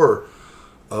my core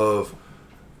of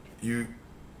you,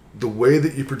 the way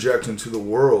that you project into the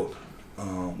world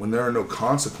when there are no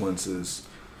consequences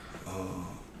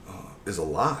is a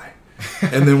lie.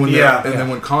 And then when then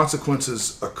when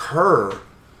consequences occur,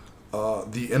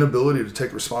 the inability to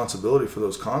take responsibility for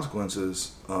those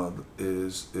consequences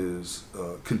is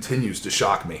continues to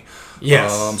shock me.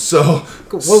 Yes. So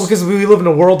Well, because we live in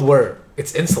a world where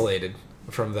it's insulated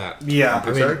from that. Yeah.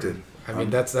 protected. I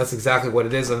mean, that's exactly what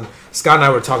it is. And Scott and I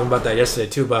were talking about that yesterday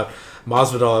too, about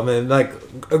Masvidal. I mean,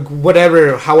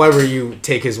 like, however you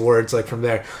take his words, like, from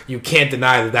there, you can't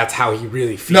deny that that's how he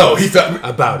really feels. No, he felt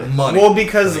about it. money. Well,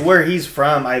 because where he's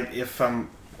from,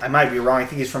 I might be wrong. I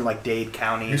think he's from like Dade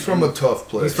County. He's from a tough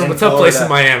place. He's from in a tough place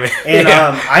Florida. in Miami. And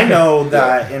Yeah. I know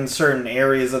that in certain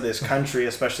areas of this country,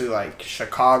 especially like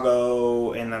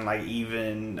Chicago and then like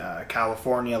even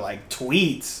California, like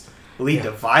tweets lead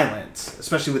to violence,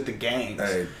 especially with the gangs.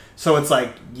 Hey. So it's like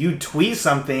you tweet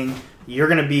something, you're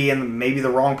going to be in maybe the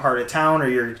wrong part of town, or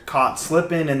you're caught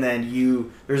slipping, and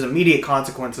then there's immediate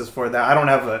consequences for that. I don't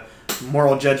have a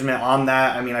moral judgment on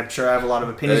that. I mean, I'm sure I have a lot of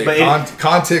opinions, Hey, but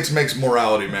context makes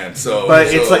morality, man. So, But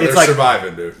it's like- they're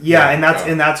surviving, dude. yeah,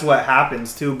 and that's what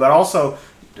happens too. But also,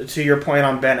 to your point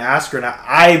on Ben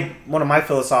Askren, one of my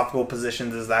philosophical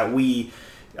positions is that we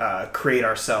create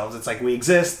ourselves. It's like we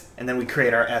exist, and then we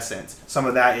create our essence. Some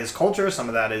of that is culture, some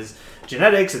of that is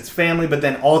genetics, it's family, but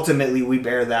then ultimately we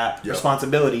bear that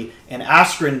responsibility. And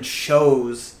Askren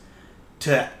chose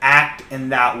to act in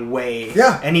that way.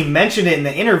 Yeah. And he mentioned it in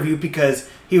the interview because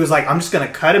he was like, I'm just going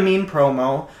to cut a mean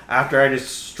promo after I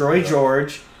destroy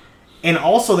George. And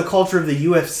also the culture of the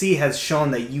UFC has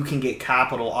shown that you can get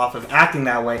capital off of acting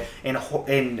that way.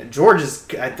 And George is,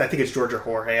 I think it's George or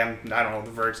Jorge, I don't know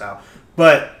the verdict's out.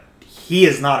 But he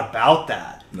is not about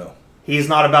that. No. He's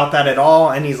not about that at all.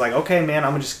 And he's like, okay, man,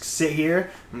 I'm going to just sit here.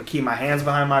 I'm going to keep my hands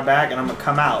behind my back, and I'm going to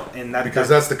come out. And Because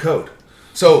that's the code.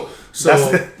 So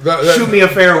shoot me a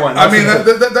fair one. I mean,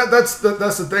 that's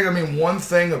the thing. I mean, one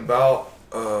thing about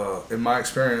in my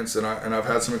experience, and I've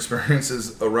had some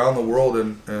experiences around the world,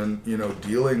 and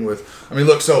dealing with. I mean,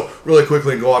 look. So really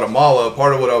quickly in Guatemala,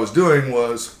 part of what I was doing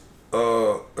was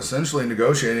essentially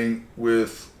negotiating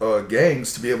with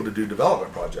gangs to be able to do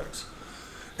development projects.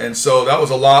 And so that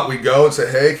was a lot. We go and say,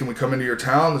 hey, can we come into your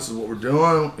town? This is what we're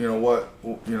doing.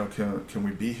 Can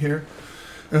we be here?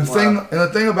 And the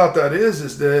thing about that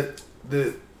is that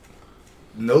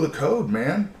know the code,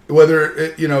 man. Whether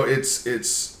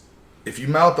it's if you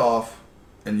mouth off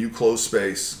and you close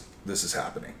space, this is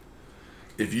happening.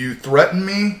 If you threaten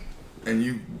me and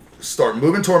you start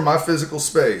moving toward my physical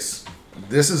space,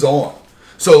 this is on.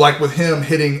 So like with him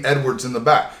hitting Edwards in the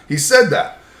back, he said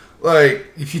that. Like,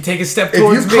 if you take a step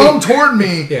towards if you come toward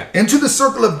me Yeah. into the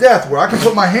circle of death where I can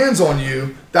put my hands on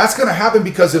you, that's going to happen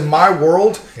because in my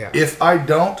world, if I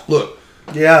don't, look,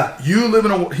 he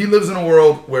lives in a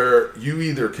world where you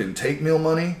either can take meal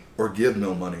money or give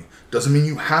meal money. Doesn't mean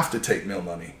you have to take meal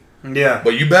money. Yeah.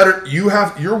 But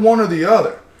you're one or the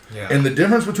other. Yeah. And the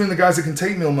difference between the guys that can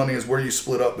take meal money is where you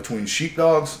split up between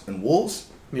sheepdogs and wolves.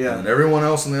 Yeah. And everyone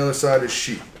else on the other side is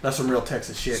sheep. That's some real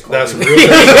Texas shit. That's real. Hey,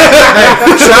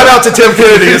 shout out to Tim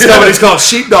Kennedy. His company's called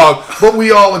Sheepdog. But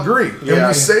we all agree. And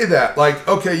we say that. Like,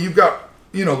 okay, you've got,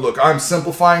 look, I'm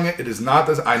simplifying it. It is not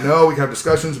this. I know we can have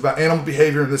discussions about animal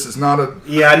behavior, and this is not a.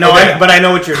 Yeah, no, okay. but I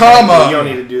know what you're saying. You don't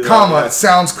need to do that. It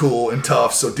sounds cool and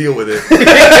tough, so deal with it.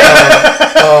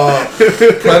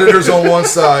 Predators on one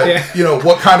side. Yeah.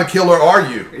 What kind of killer are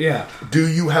you? Yeah. Do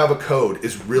you have a code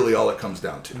is really all it comes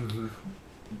down to. Mm-hmm.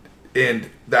 And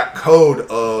that code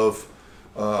of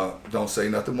don't say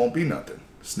nothing, won't be nothing.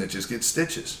 Snitches get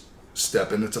stitches.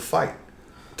 Step in, it's a fight.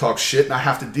 Talk shit, and I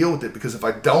have to deal with it, because if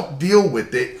I don't deal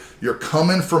with it, you're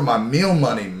coming for my meal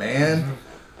money, man.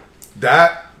 Mm-hmm.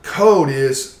 That code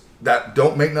is that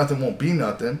don't make nothing, won't be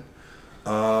nothing.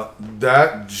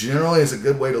 That generally is a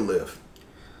good way to live.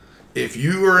 If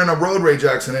you are in a road rage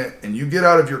accident and you get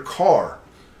out of your car,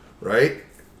 right?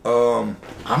 I'm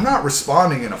not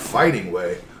responding in a fighting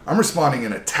way. I'm I'm responding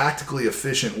in a tactically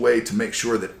efficient way to make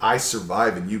sure that I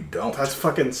survive and you don't. That's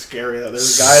fucking scary that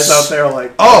there's guys out there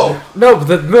like... Oh! No,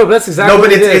 that's exactly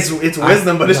what it is. It's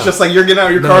wisdom, but it's just like you're getting out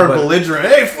of your car belligerent.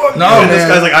 Hey, fuck no, you. And this man.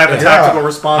 guy's like, I have a tactical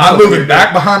response. I'm moving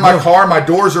back behind my car. My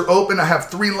doors are open. I have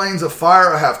 3 lanes of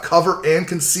fire. I have cover and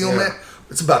concealment. Yeah.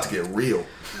 It's about to get real.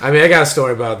 I mean, I got a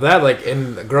story about that. Like,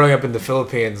 in growing up in the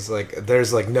Philippines, like,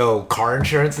 there's, like, no car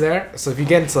insurance there. So if you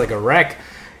get into, like, a wreck...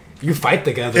 You fight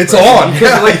the guy. It's on.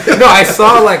 Yeah. Like, no, I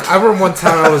saw, like, I remember one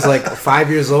time I was, like, 5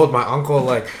 years old. My uncle,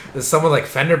 like, someone, like,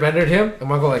 fender bendered him. And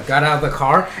my uncle, like, got out of the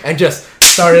car and just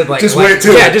started, like... Just like, wait,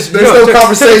 too. Yeah, just... There's no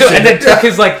conversation. And then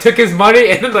took his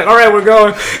money and then, like, all right, we're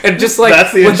going. And just, like...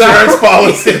 That's the insurance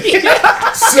policy.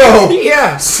 So,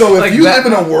 yeah. So if like you live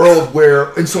in a world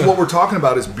where... And so what we're talking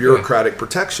about is bureaucratic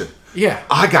protection. Yeah.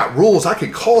 I got rules. I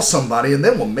can call somebody and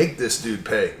then we'll make this dude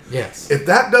pay. Yes. If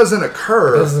that doesn't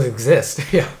occur... It doesn't exist.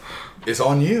 Yeah. It's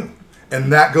on you.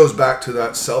 And that goes back to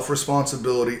that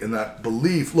self-responsibility and that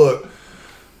belief. Look,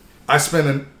 I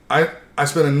spent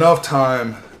enough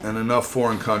time in enough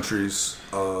foreign countries.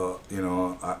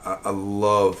 I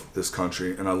love this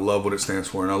country and I love what it stands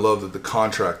for. And I love that the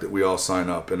contract that we all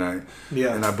sign up and I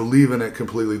believe in it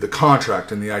completely. The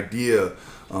contract and the idea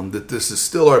that this is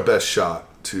still our best shot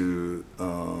to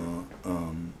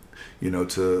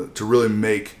really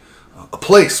make a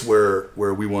place where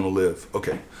we want to live.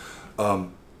 Okay.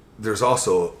 There's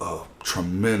also a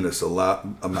tremendous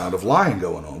amount of lying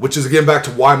going on, which is, again, back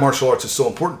to why martial arts is so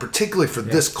important, particularly for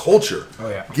this culture. Oh,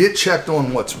 yeah. Get checked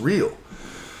on what's real.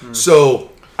 So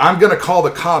I'm going to call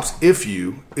the cops if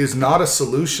you is not a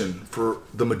solution for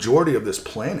the majority of this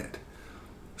planet.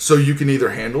 So you can either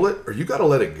handle it or you got to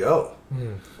let it go.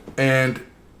 And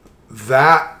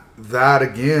that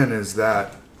again is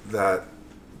that the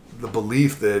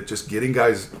belief that just getting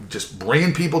guys, just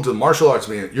bringing people to the martial arts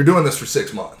meeting, you're doing this for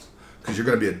 6 months because you're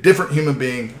going to be a different human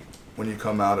being when you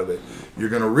come out of it. You're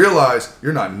going to realize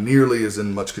you're not nearly as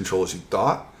in much control as you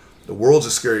thought. The world's a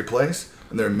scary place,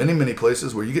 and there are many, many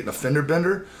places where you get in a fender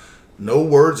bender, no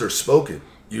words are spoken.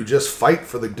 You just fight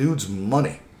for the dude's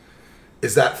money.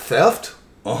 Is that theft?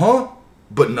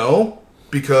 But no,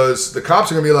 because the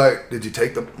cops are going to be like, did you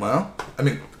take the... Well, I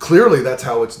mean, clearly that's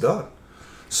how it's done.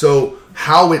 So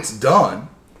how it's done,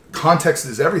 context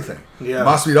is everything. Yeah.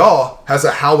 Masvidal has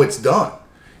a how it's done.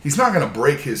 He's not going to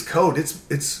break his code.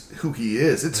 It's who he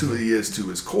is. It's who he is to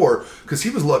his core, because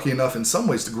he was lucky enough in some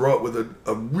ways to grow up with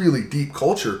a really deep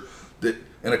culture that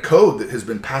and a code that has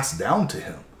been passed down to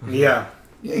him. Yeah.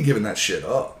 You ain't giving that shit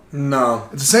up. No.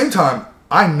 At the same time,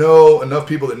 I know enough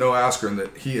people that know Askren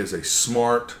that he is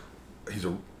he's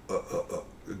a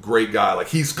great guy. Like,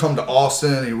 he's come to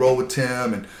Austin, he rolled with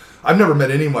Tim, and I've never met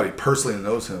anybody personally that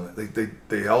knows him.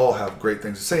 They all have great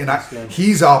things to say. And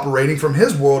he's operating from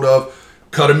his world of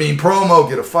cut a mean promo,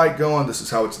 get a fight going, this is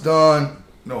how it's done,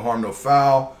 no harm, no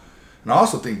foul. And I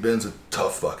also think Ben's a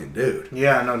tough fucking dude.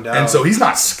 Yeah, no doubt. And so he's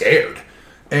not scared.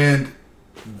 And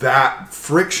that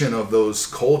friction of those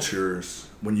cultures,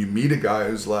 when you meet a guy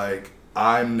who's like,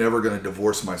 I'm never going to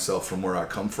divorce myself from where I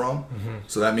come from.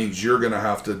 So that means you're going to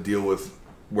have to deal with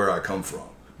where I come from.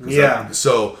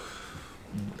 So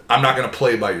I'm not going to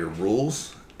play by your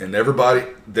rules. And everybody,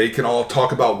 they can all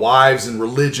talk about wives and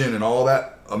religion and all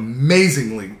that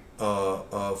amazingly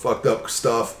fucked up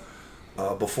stuff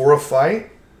before a fight.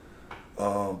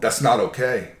 That's not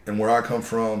okay. And where I come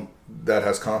from, that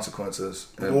has consequences.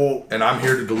 And I'm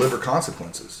here to deliver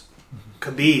consequences.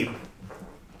 Khabib.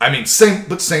 I mean, same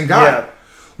guy. Yeah.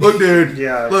 Look, dude.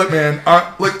 Yeah. Look, man.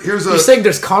 Look, here's a... You're saying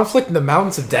there's conflict in the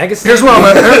mountains of Dagestan? Here's what I'm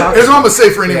going to say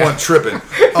for anyone tripping.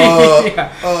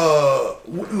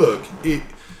 Look,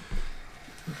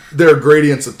 there are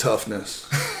gradients of toughness.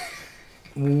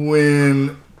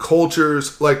 When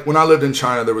cultures... Like, when I lived in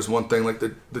China, there was one thing. Like,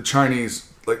 the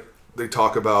Chinese, like, they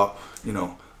talk about,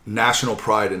 national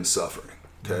pride in suffering.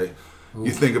 Okay? Ooh.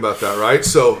 You think about that, right?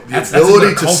 So the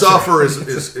ability to suffer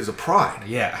is a pride.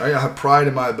 Yeah. Right? I have pride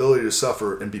in my ability to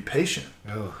suffer and be patient.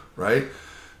 Oh. Right?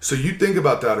 So you think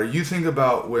about that, or you think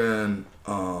about when,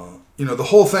 the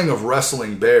whole thing of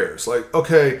wrestling bears. Like,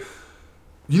 okay,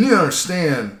 you need to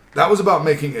understand that was about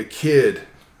making a kid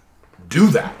do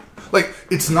that. Like,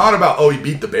 it's not about, he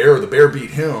beat the bear or the bear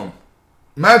beat him.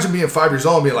 Imagine being 5 years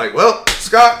old and being like, well,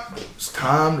 Scott, it's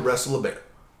time to wrestle a bear.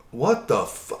 What the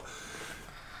fuck?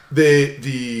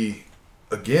 The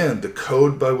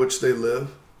code by which they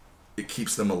live, it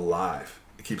keeps them alive.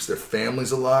 It keeps their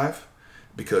families alive,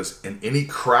 because in any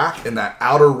crack in that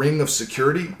outer ring of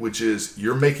security, which is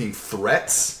you're making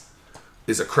threats,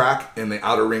 is a crack in the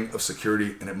outer ring of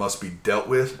security, and it must be dealt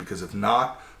with, because if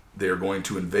not, They're going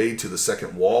to invade to the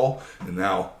second wall, and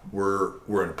now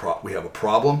we have a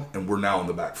problem, and we're now on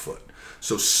the back foot.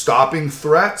 So stopping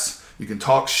threats, you can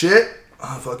talk shit,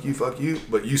 fuck you,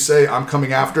 but you say I'm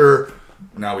coming after,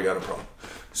 now we got a problem.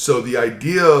 So the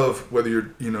idea of whether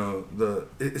you're,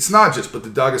 it's not just, but the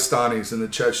Dagestanis and the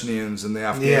Chechens and the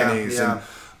Afghanis, and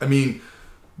I mean,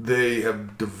 they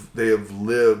have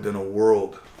lived in a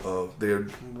world of, they are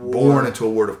born into a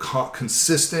world of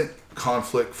consistent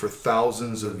conflict for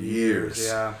thousands of years.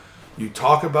 Yeah. You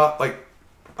talk about, like,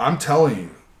 I'm telling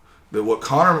you that what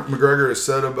Conor McGregor has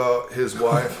said about his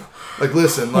wife, like,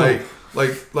 listen,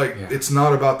 it's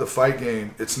not about the fight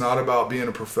game. It's not about being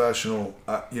a professional.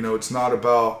 It's not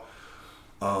about.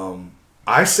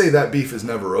 I say that beef is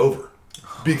never over,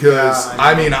 because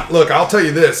look, I'll tell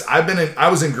you this. I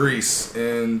was in Greece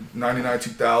in 99,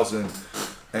 2000,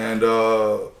 and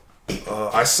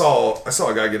I saw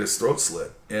a guy get his throat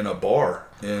slit in a bar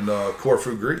in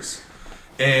Corfu, Greece,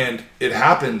 and it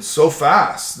happened so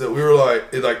fast that we were like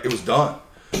it was done.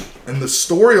 And the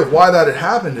story of why that had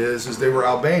happened is they were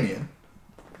Albanian.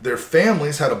 Their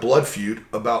families had a blood feud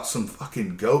about some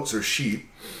fucking goats or sheep.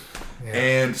 Yeah.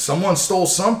 And someone stole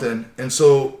something. And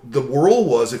so the rule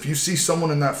was, if you see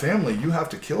someone in that family, you have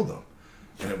to kill them.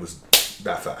 And it was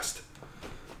that fast.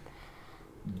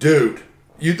 Dude,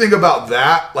 you think about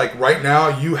that. Like, right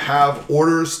now, you have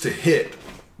orders to hit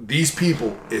these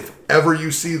people if ever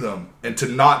you see them. And to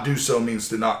not do so means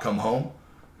to not come home.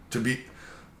 To be,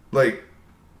 like,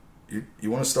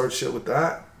 you want to start shit with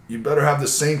that? You better have the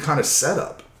same kind of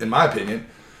setup, in my opinion.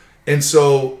 And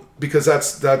so, because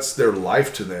that's their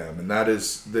life to them, and that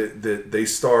is they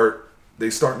start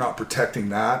not protecting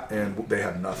that, and they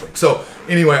have nothing. So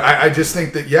anyway, I just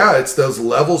think that it's those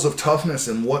levels of toughness,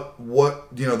 and what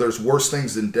there's worse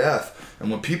things than death. And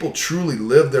when people truly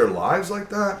live their lives like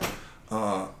that,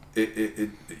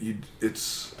 you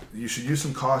should use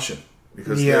some caution,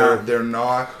 because they're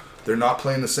not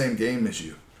playing the same game as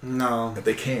you. No,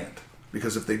 they can't.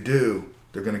 Because if they do,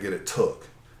 they're going to get it took.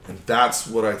 And that's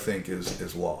what I think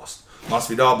is lost.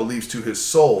 Masvidal believes to his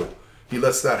soul, he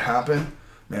lets that happen,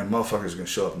 man, motherfuckers are going to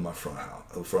show up in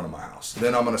front of my house.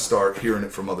 Then I'm going to start hearing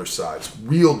it from other sides.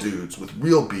 Real dudes with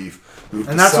real beef.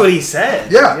 And that's what he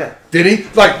said. Yeah. Did he?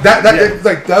 Like,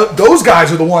 those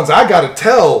guys are the ones I got to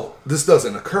tell this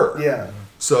doesn't occur. Yeah.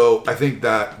 So I think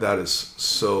that is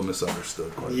so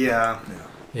misunderstood. Yeah.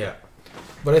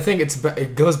 But I think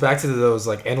it goes back to those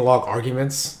like analog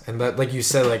arguments, and that, like you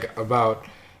said, like about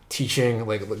teaching,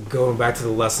 like going back to the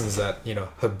lessons that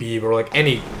Habib or like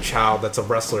any child that's a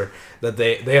wrestler, that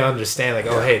they understand, like,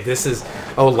 oh, hey,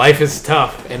 life is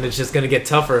tough, and it's just gonna get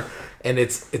tougher, and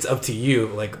it's up to you,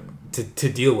 like, to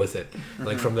deal with it,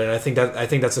 like, from there. And I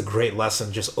think that's a great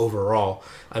lesson just overall.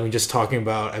 I mean, just talking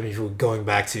about, if we're going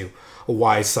back to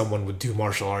why someone would do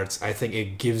martial arts, I think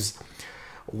it gives.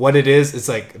 What it is, it's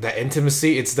like that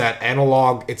intimacy. It's an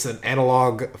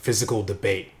analog physical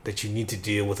debate that you need to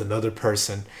deal with another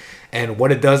person. And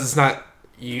what it does is not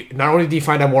only do you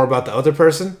find out more about the other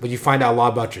person, but you find out a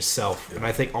lot about yourself. And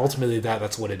I think ultimately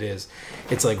that's what it is.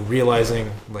 It's like realizing,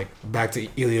 like, back to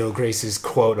Elio Gracie's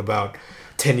quote about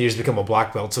 10 years become a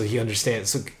black belt, so he understands.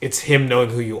 So it's him knowing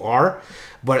who you are.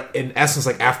 But in essence,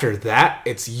 like, after that,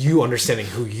 it's you understanding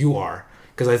who you are.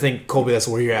 Because I think, Colby, that's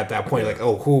where you're at that point. Like,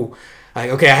 I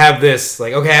have this,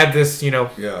 thing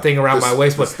around my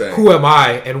waist, but who am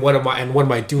I, and what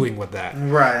am I doing with that?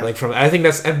 Right. Like, I think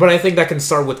that can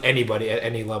start with anybody at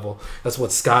any level. That's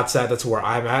what Scott's at. That's where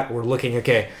I'm at. We're looking,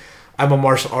 okay, I'm a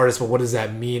martial artist, but what does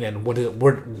that mean, and what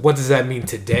does that mean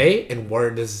today, and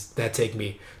where does that take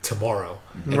me tomorrow,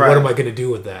 and what am I going to do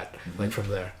with that, like, from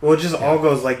there? Well, it just all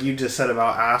goes, like you just said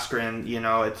about Askren.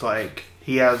 It's like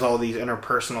he has all these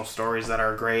interpersonal stories that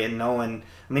are great, and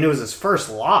it was his first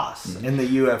loss in the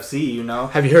UFC,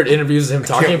 Have you heard interviews of him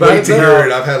talking about it? To hear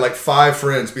it. I've had like 5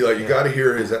 friends be like, you got to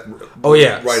hear his.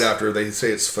 Right after they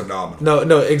say it's phenomenal.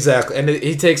 No, exactly. And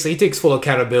he takes full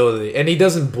accountability, and he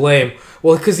doesn't blame.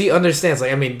 Well, because he understands.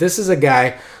 Like, this is a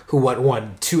guy who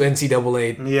won 2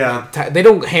 NCAA. Yeah. They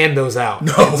don't hand those out.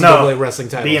 NCAA wrestling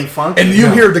titles. Being funky. And you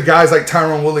hear the guys like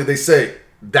Tyron Woodley, they say,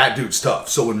 that dude's tough.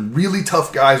 So when really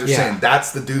tough guys are saying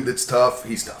that's the dude that's tough,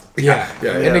 he's tough. Yeah.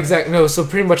 And exactly. No, so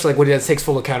pretty much like what he does, takes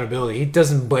full accountability. He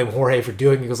doesn't blame Jorge for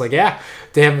doing it. He goes like, damn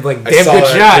good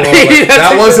shot.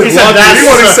 That wasn't lucky.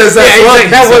 Everyone who says that's lucky.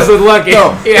 That wasn't lucky.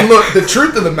 No. And look, the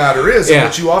truth of the matter is, and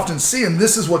what you often see, and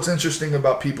this is what's interesting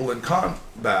about people in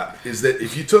combat, is that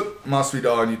if you took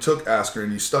Masvidal and you took Askren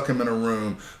and you stuck him in a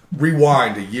room,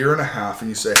 rewind a year and a half, and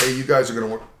you say, hey, you guys are going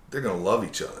to work, they're going to love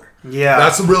each other. Yeah.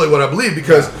 That's really what I believe,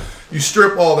 because you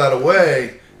strip all that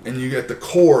away and you get the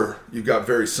core, you've got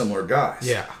very similar guys.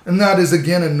 Yeah. And that is,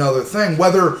 again, another thing.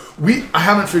 Whether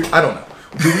I don't know.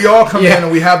 Do we all come in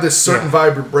and we have this certain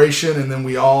vibration, and then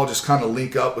we all just kind of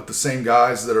link up with the same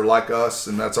guys that are like us,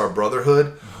 and that's our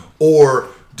brotherhood? Or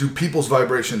do people's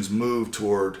vibrations move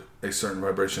toward a certain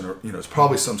vibration? Or, it's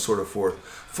probably some sort of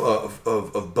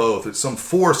of both. It's some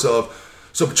force of...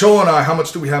 So Pocholo and I, how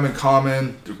much do we have in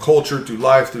common through culture, through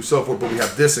life, through so forth, but we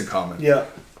have this in common. Yeah.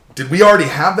 Did we already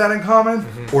have that in common?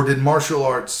 Mm-hmm. Or did martial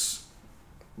arts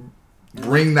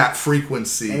bring that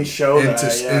frequency and show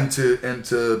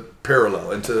into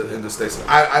parallel, into stasis?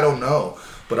 I don't know.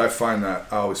 But I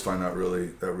always find that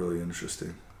really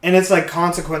interesting. And it's like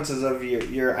consequences of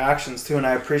your actions too, and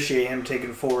I appreciate him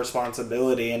taking full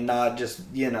responsibility and not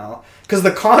just, because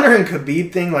the Conor and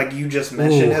Khabib thing, like you just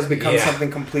mentioned, has become something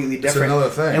completely different. It's another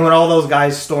thing. And when all those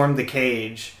guys stormed the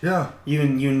cage, you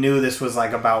knew this was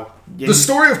like about the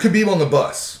story of Khabib on the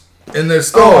bus, and they're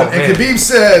going, and Khabib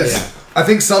says, I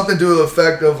think something to the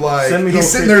effect of like,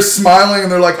 he's sitting there smiling,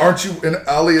 and they're like, "Aren't you?" And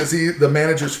Ali, the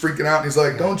manager's freaking out, and he's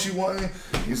like, "Don't you want me?"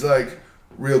 He's like,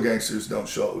 "Real gangsters don't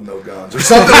show up with no guns," or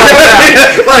something like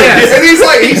that. And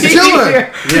he's chilling.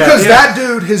 Because that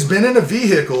dude has been in a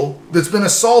vehicle that's been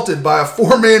assaulted by a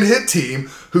 4-man hit team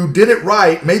who did it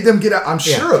right, made them get out. I'm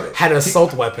sure of it. Had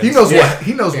assault weapons. He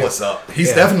knows what's up.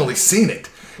 He's definitely seen it.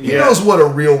 He knows what a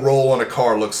real roll on a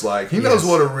car looks like. He knows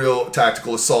what a real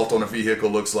tactical assault on a vehicle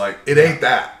looks like. It ain't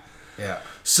that. Yeah.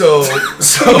 Wait,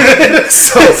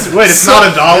 it's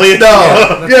not a dolly.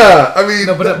 No, yeah. I mean,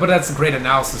 but that's great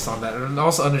analysis on that, and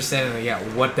also understanding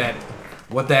what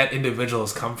that individual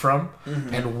has come from,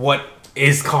 and what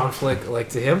is conflict like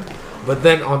to him. But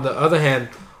then on the other hand,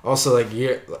 also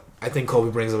I think Colby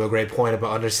brings up a great point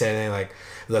about understanding like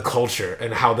the culture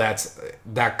and how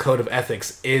that code of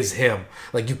ethics is him.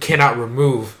 Like you cannot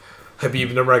remove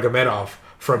Khabib Nurmagomedov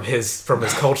from his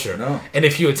culture. No. And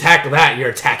if you attack that, you're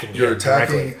attacking him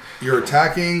directly. You're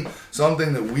attacking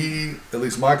something that at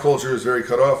least my culture is very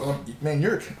cut off on. Man,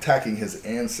 you're attacking his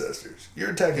ancestors. You're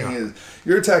attacking people.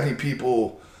 You're attacking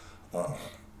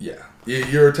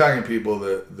people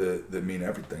that mean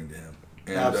everything to him.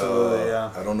 And, absolutely,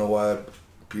 I don't know why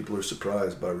people are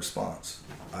surprised by response.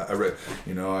 I read,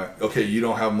 you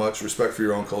don't have much respect for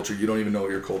your own culture. You don't even know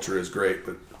what your culture is. Great,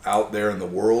 but out there in the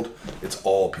world, it's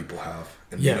all people have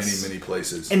in many, many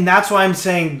places. And that's why I'm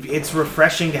saying it's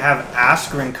refreshing to have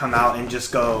Askren come out and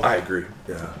just go. I agree.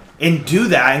 Yeah. And do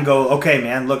that and go, okay,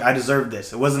 man, look, I deserved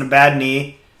this. It wasn't a bad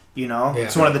knee.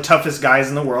 It's one of the toughest guys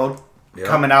in the world. Yeah.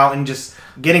 Coming out and just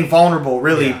getting vulnerable,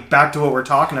 really back to what we're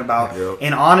talking about. Yep.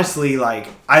 And honestly,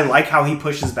 I like how he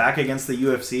pushes back against the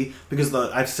UFC because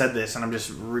I've said this and I'm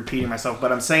just repeating myself,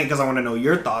 but I'm saying it because I want to know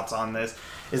your thoughts on this.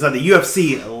 Is that the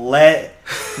UFC let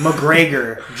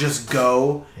McGregor just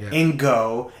go and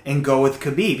go with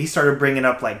Khabib. He started bringing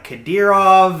up like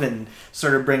Kadyrov and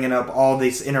started bringing up all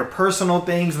these interpersonal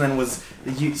things, and then was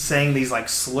saying these like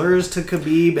slurs to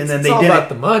Khabib, and then it's all about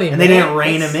the money, and they didn't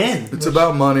rein him in. It's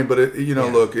about money, but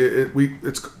look,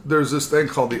 there's this thing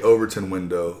called the Overton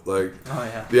window. Like,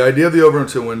 the idea of the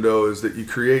Overton window is that you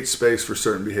create space for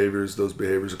certain behaviors. Those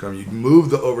behaviors are coming. You move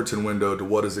the Overton window to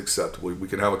what is acceptable. We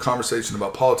can have a conversation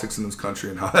about politics in this country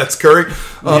and how that's occurring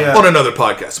on another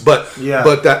podcast. But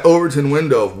that Overton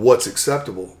window of what's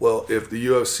acceptable. Well, if the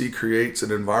UFC creates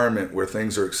an environment where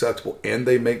things are acceptable and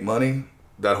they make money,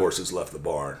 that horse has left the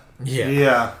barn.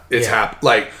 It's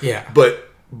happened.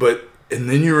 But and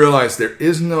then you realize there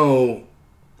is no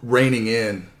reining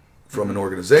in from an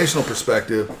organizational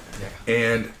perspective,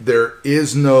 and there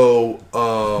is no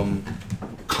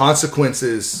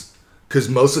consequences. Because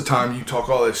most of the time you talk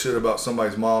all that shit about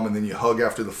somebody's mom and then you hug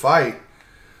after the fight,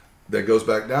 that goes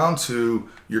back down to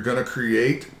you're going to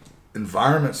create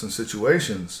environments and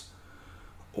situations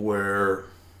where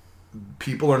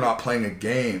people are not playing a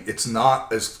game. It's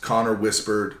not, as Conor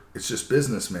whispered, it's just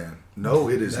business, man. No,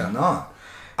 it is not.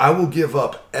 I will give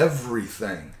up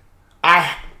everything.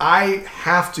 I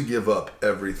have to give up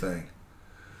everything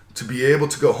to be able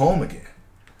to go home again.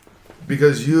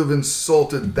 Because you have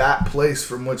insulted that place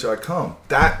from which I come.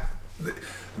 That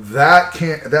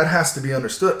has to be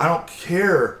understood. I don't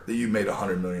care that you made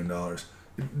 $100 million.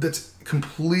 That's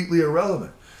completely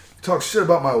irrelevant. You talk shit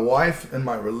about my wife and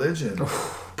my religion.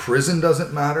 Prison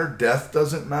doesn't matter. Death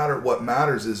doesn't matter. What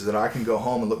matters is that I can go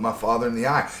home and look my father in the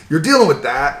eye. You're dealing with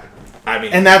that.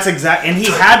 And that's exact. And he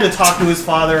had to talk to his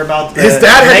father about his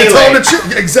dad had to tell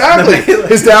him exactly.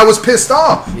 His dad was pissed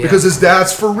off because his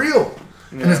dad's for real.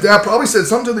 And his dad probably said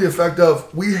something to the effect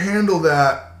of, we handle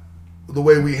that the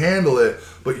way we handle it,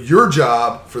 but your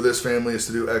job for this family is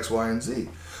to do X, Y, and Z.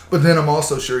 But then I'm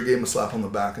also sure he gave him a slap on the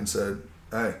back and said,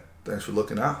 hey, thanks for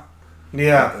looking out.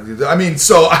 Yeah. I mean,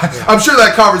 so I'm sure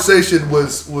that conversation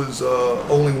was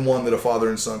only one that a father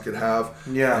and son could have.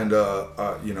 Yeah. And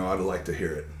I'd like to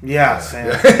hear it. Yeah,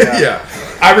 Sam. Yeah.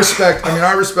 I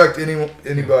respect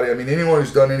anybody. I mean, anyone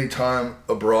who's done any time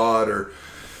abroad or,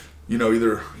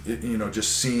 either,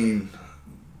 just seen,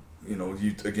 you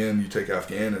take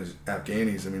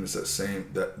Afghanis. I mean, it's that same,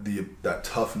 that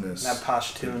toughness. That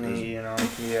Pashtuni,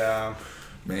 yeah.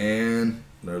 Man,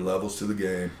 there are levels to the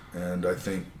game. And I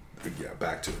think,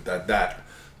 back to it.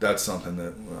 That's something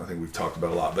that I think we've talked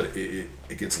about a lot, but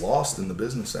it gets lost in the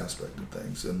business aspect of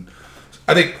things. And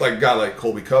I think like a guy like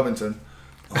Colby Covington.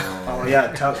 What do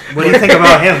you think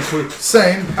about him?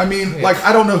 Same. I mean,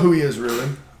 I don't know who he is really.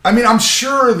 I mean, I'm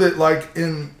sure that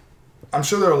I'm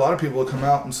sure there are a lot of people that come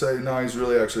out and say, no, he's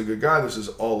really actually a good guy. This is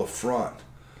all a front.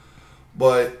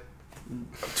 But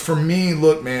for me,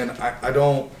 look, man, I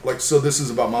don't so this is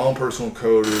about my own personal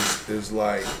code is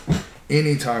like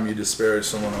anytime you disparage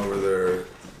someone over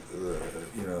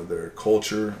their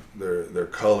culture, their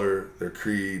color, their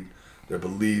creed, their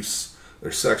beliefs,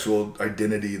 their sexual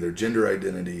identity, their gender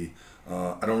identity,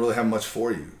 I don't really have much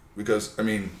for you because I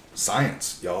mean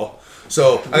science, y'all.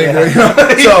 So I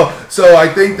think so I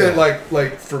think that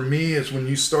like for me is when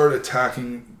you start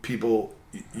attacking people,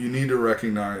 you need to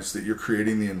recognize that you're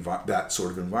creating that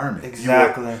sort of environment.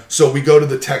 Exactly. So we go to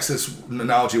the Texas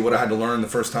analogy. What I had to learn the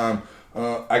first time.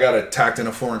 I got attacked in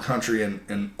a foreign country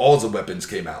and all the weapons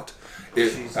came out.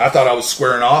 I thought I was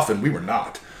squaring off and we were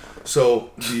not.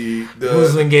 So the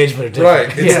rules of engagement are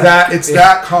different. Right. It's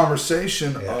that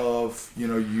conversation of,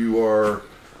 you are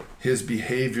his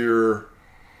behavior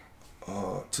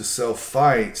to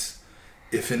self-fight.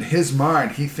 If in his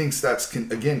mind he thinks that's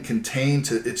contained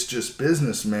to it's just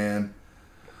business, man,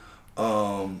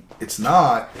 it's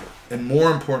not. And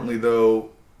more importantly though,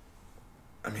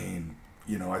 I mean,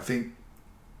 I think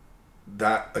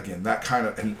that kind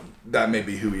of, and that may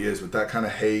be who he is, but that kind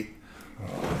of hate,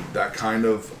 that kind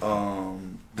of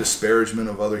disparagement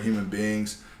of other human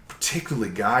beings, particularly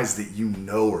guys that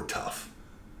are tough.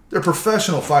 They're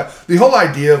professional fight. The whole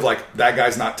idea of that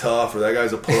guy's not tough or that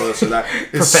guy's a puss or that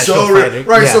is so right.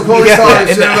 Yeah. So Cody's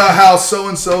talking about how so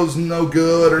and so's no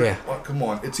good or come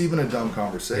on, it's even a dumb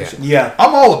conversation. Yeah.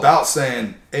 I'm all about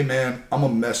saying, hey man, I'm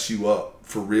gonna mess you up.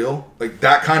 For real,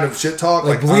 that kind of shit talk,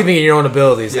 believing in your own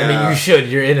abilities. Yeah. I mean, you should.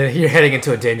 You're heading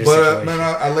into a dangerous situation. But man,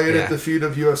 I lay it at the feet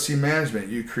of UFC management.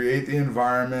 You create the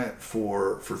environment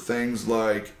for things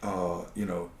like,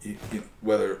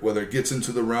 whether it gets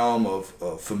into the realm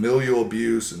of familial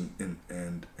abuse and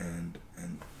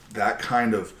that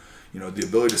kind of, the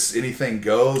ability to anything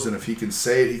goes, and if he can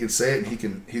say it, he can say it,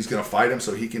 and he's going to fight him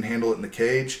so he can handle it in the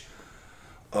cage.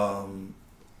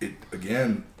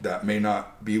 That may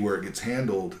not be where it gets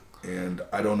handled, and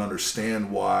I don't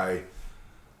understand why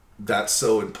that's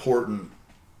so important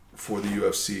for the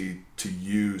UFC to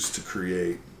use to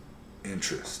create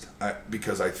interest.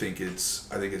 Because I think it's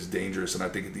dangerous, and I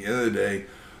think at the end of the day,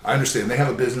 I understand they have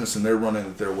a business and they're running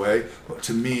it their way, but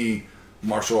to me,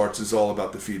 martial arts is all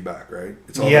about the feedback, right?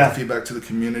 It's all about the feedback to the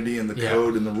community and the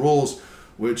code and the rules.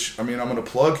 Which I'm going to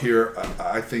plug here.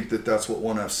 I think that's what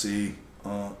ONE FC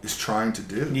is trying to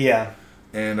do. Yeah.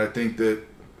 And I think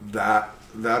that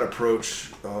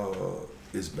approach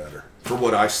is better for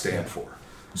what I stand for.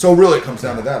 So really it comes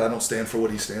down to that. I don't stand for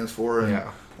what he stands for, and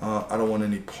I don't want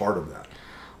any part of that.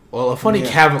 Well, a funny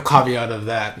caveat of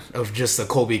that, of just the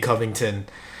Colby Covington,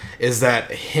 is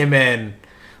that him and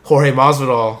Jorge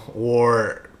Masvidal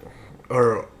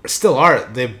still are.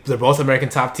 They're both American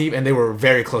top team, and they were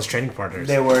very close training partners.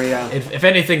 They were, yeah. If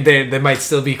anything, they might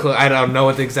still be close. I don't know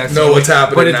what the exact what's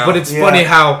happening now. But it's funny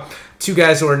how two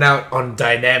guys who are now on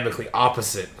dynamically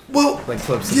opposite. Well,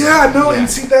 flips. And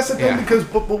see that's the thing because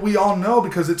but we all know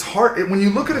because it's hard when you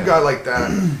look at a guy like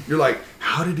that, you're like,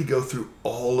 how did he go through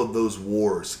all of those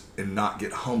wars and not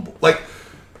get humble?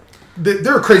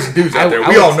 There are crazy dudes out there.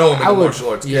 We all know him in the martial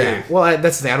arts game. Well,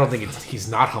 that's the thing. I don't think he's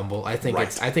not humble. I think I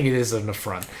think it is an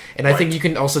affront, and I think you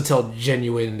can also tell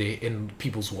genuinely in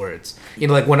people's words.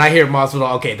 When I hear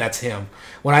Masvidal, okay, that's him.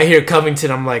 When I hear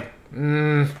Covington, I'm like,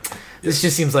 this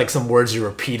just seems like some words you're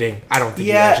repeating. I don't think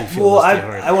you actually feel this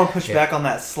hard. I want to push back on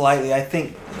that slightly. I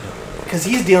think because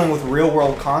he's dealing with real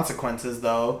world consequences,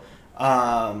 though.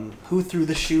 Who threw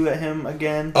the shoe at him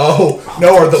again? Oh,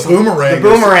 no, or the boomerang. The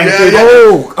boomerang.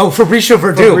 Fabricio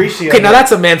Verdum. Okay, now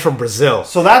that's a man from Brazil.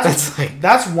 So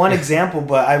that's one example,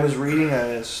 but I was reading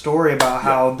a story about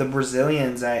how the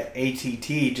Brazilians at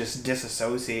ATT just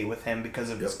disassociate with him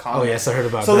because of his comments. Oh, yes, I heard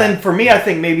about that. So then for me, I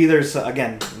think maybe there's,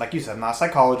 again, like you said, I'm not a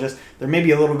psychologist, there may be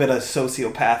a little bit of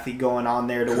sociopathy going on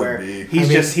there to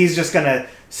he's just going to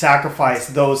sacrifice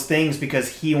those things because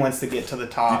he wants to get to the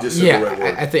top. You just said the right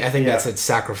word. I think that's it.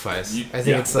 Sacrifice. I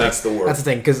think it's like that's the word. That's the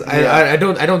thing because I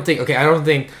don't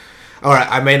think. All right,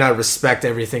 I may not respect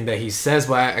everything that he says,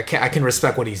 but I can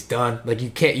respect what he's done. Like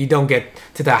you don't get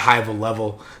to that high of a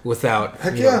level without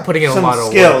putting in some a lot of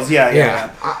skills. work.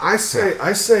 Yeah. I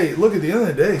say, look, at the end of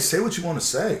the day, say what you want to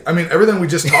say. I mean, everything we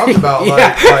just talked about,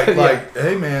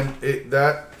 hey man,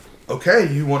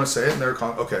 you want to say it, and they're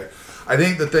okay. I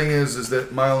think the thing is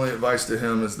that my only advice to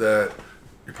him is that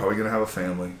you're probably gonna have a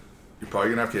family, you're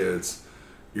probably gonna have kids,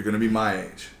 you're gonna be my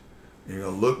age, you're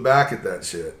gonna look back at that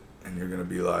shit, and you're gonna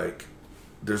be like,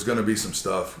 there's gonna be some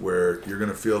stuff where you're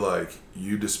gonna feel like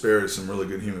you disparaged some really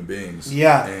good human beings,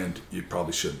 and you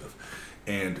probably shouldn't have.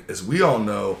 And as we all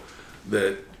know,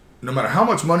 that no matter how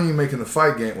much money you make in the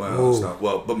fight game,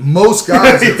 but most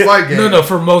guys in the fight game,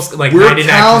 for most, like, we're 99%.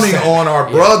 counting on our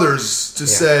brothers to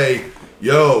say,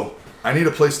 yo, I need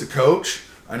a place to coach,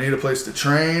 I need a place to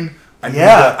train,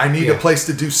 I need a place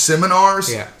to do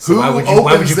seminars. Yeah. So Who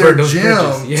opens their gym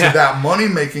to Yeah. that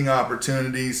money-making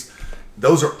opportunities?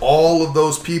 Those are all of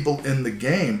those people in the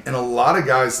game. And a lot of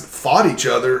guys fought each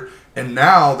other, and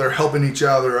now they're helping each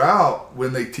other out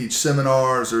when they teach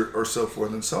seminars or so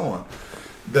forth and so on.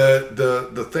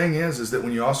 The thing is that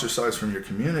when you ostracize from your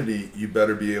community, you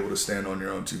better be able to stand on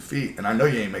your own 2 feet. And I know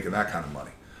you ain't making that kind of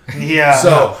money. Yeah.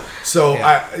 So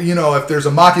if there's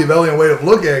a Machiavellian way of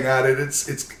looking at it,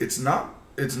 it's not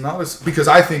as, because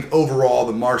I think overall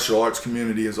the martial arts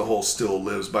community as a whole still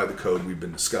lives by the code we've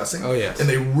been discussing. Oh yes. And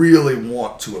they really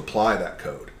want to apply that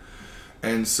code.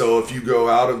 And so if you go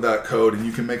out of that code and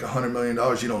you can make $100 million,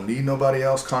 you don't need nobody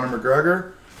else, Conor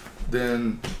McGregor,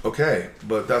 then okay.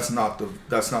 But that's not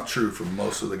true for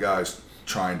most of the guys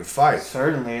trying to fight.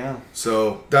 Certainly, yeah.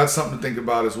 So that's something to think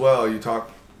about as well. You talk,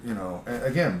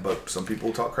 again, but some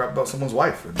people talk crap about someone's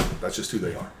wife, and that's just who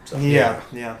they are. So.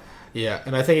 Yeah,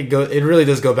 and I think it really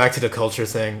does go back to the culture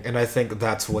thing, and I think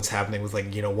that's what's happening with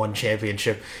one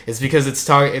championship. It's because it's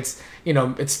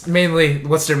mainly,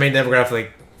 what's their main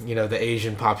demographic, the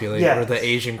Asian population or the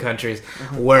Asian countries,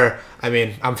 where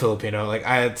I'm Filipino,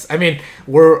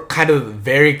 we're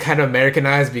very kind of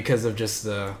Americanized because of just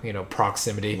the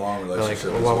proximity, long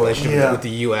relationship, with the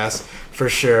U.S. for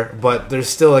sure, but there's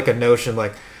still a notion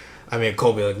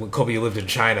Colby, when Colby lived in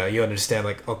China, you understand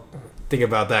think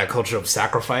about that culture of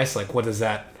sacrifice. What is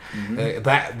that?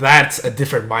 That's a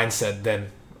different mindset than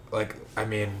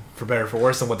for better or for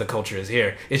worse than what the culture is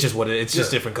here. It's just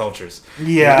just different cultures.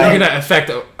 Yeah, you're gonna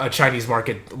affect a Chinese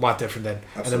market a lot different than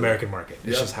an American market.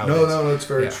 It's just how it is. No, it's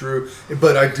very true.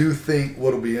 But I do think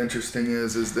what'll be interesting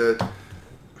is that,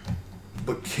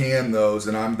 but can those,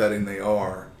 and I'm betting they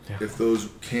are, if those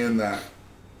can that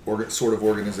sort of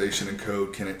organization and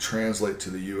code, can it translate to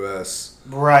the U.S.?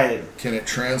 Right. Can it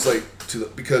translate to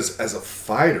because as a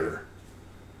fighter,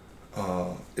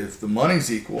 if the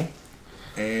money's equal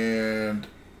and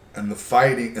the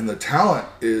fighting and the talent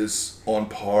is on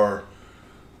par,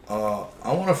 I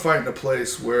want to fight in a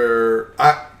place where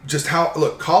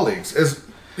colleagues, as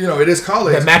it is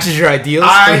colleagues that matches your ideals.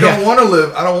 I don't want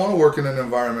to work in an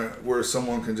environment where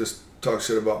someone can just talk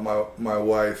shit about my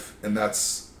wife, and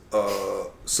that's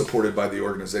supported by the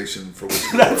organization for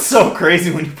which that's so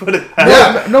crazy when you put it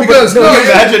because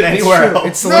imagine anywhere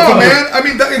else. Man,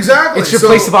 exactly. It's your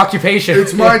place of occupation.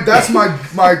 It's that's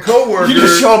my coworker. You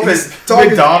just show up at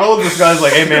McDonald's, this guy's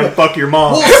like, hey man, fuck your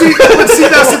mom. Well, see,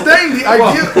 that's the thing. The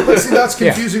idea, that's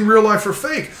confusing real life for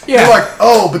fake. Yeah. You're like,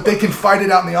 but they can fight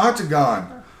it out in the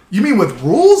octagon. You mean with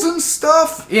rules and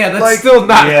stuff? Yeah, that's still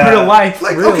not real life.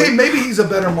 Really. Okay, maybe he's a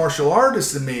better martial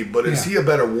artist than me, but is he a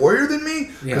better warrior than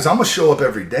me? Because I'm going to show up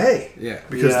every day. Yeah.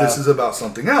 Because this is about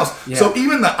something else. Yeah. So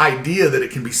even the idea that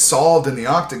it can be solved in the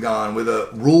octagon with a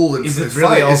rule and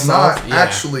fight is not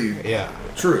actually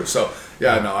true. So,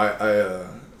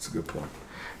 it's a good point.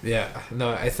 Yeah, no,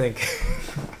 I think...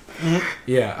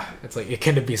 it's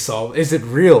can it be solved? Is it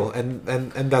real? And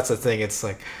that's the thing. It's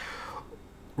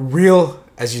real,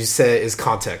 as you say, is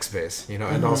context based,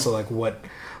 and also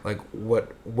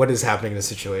what is happening in the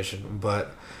situation.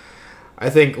 But I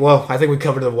think we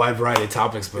covered a wide variety of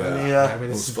topics. But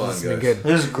this has been good.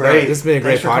 This is great. This has been a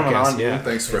great podcast.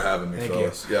 Thanks for having me,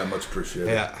 fellas. Yeah, much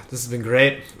appreciated. Yeah, this has been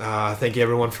great. Thank you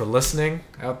everyone for listening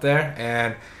out there.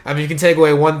 And you can take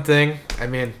away one thing.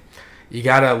 You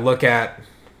gotta look at.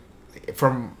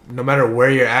 From no matter where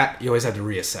you're at, you always have to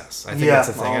reassess. I think that's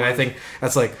the thing, and I think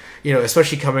that's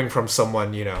especially coming from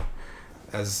someone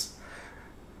as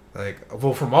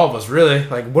from all of us really,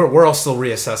 we're all still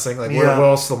reassessing. We're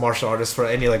all still martial artists. For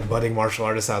any budding martial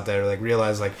artists out there,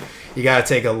 realize you gotta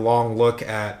take a long look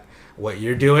at what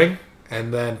you're doing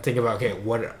and then think about, okay,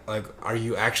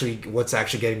 what's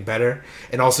actually getting better,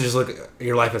 and also just look at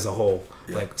your life as a whole,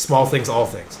 like small things, all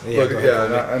things.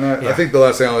 I think the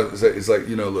last thing I would say is like,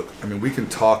 look, I mean, we can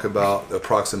talk about the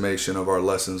approximation of our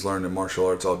lessons learned in martial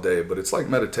arts all day, but it's like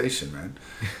meditation, man,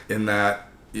 in that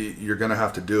you're going to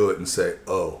have to do it and say,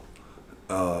 so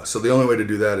the only way to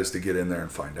do that is to get in there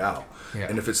and find out. Yeah.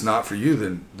 And if it's not for you,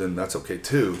 then that's okay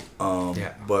too.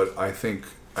 But I think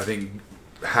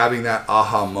having that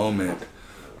aha moment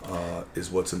is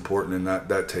what's important, and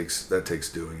that takes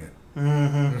doing it.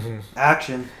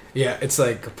 Action. Yeah, it's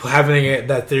like having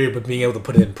that theory, but being able to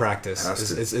put it in practice.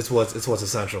 It's what's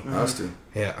essential. Has to.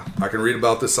 Yeah. I can read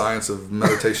about the science of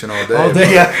meditation all day. All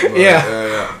day. Yeah.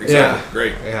 Exactly. Yeah.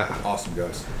 Great. Yeah. Awesome,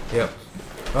 guys. Yep.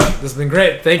 Well, this has been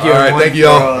great. Thank you, All right, everyone. thank you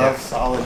all. That's solid.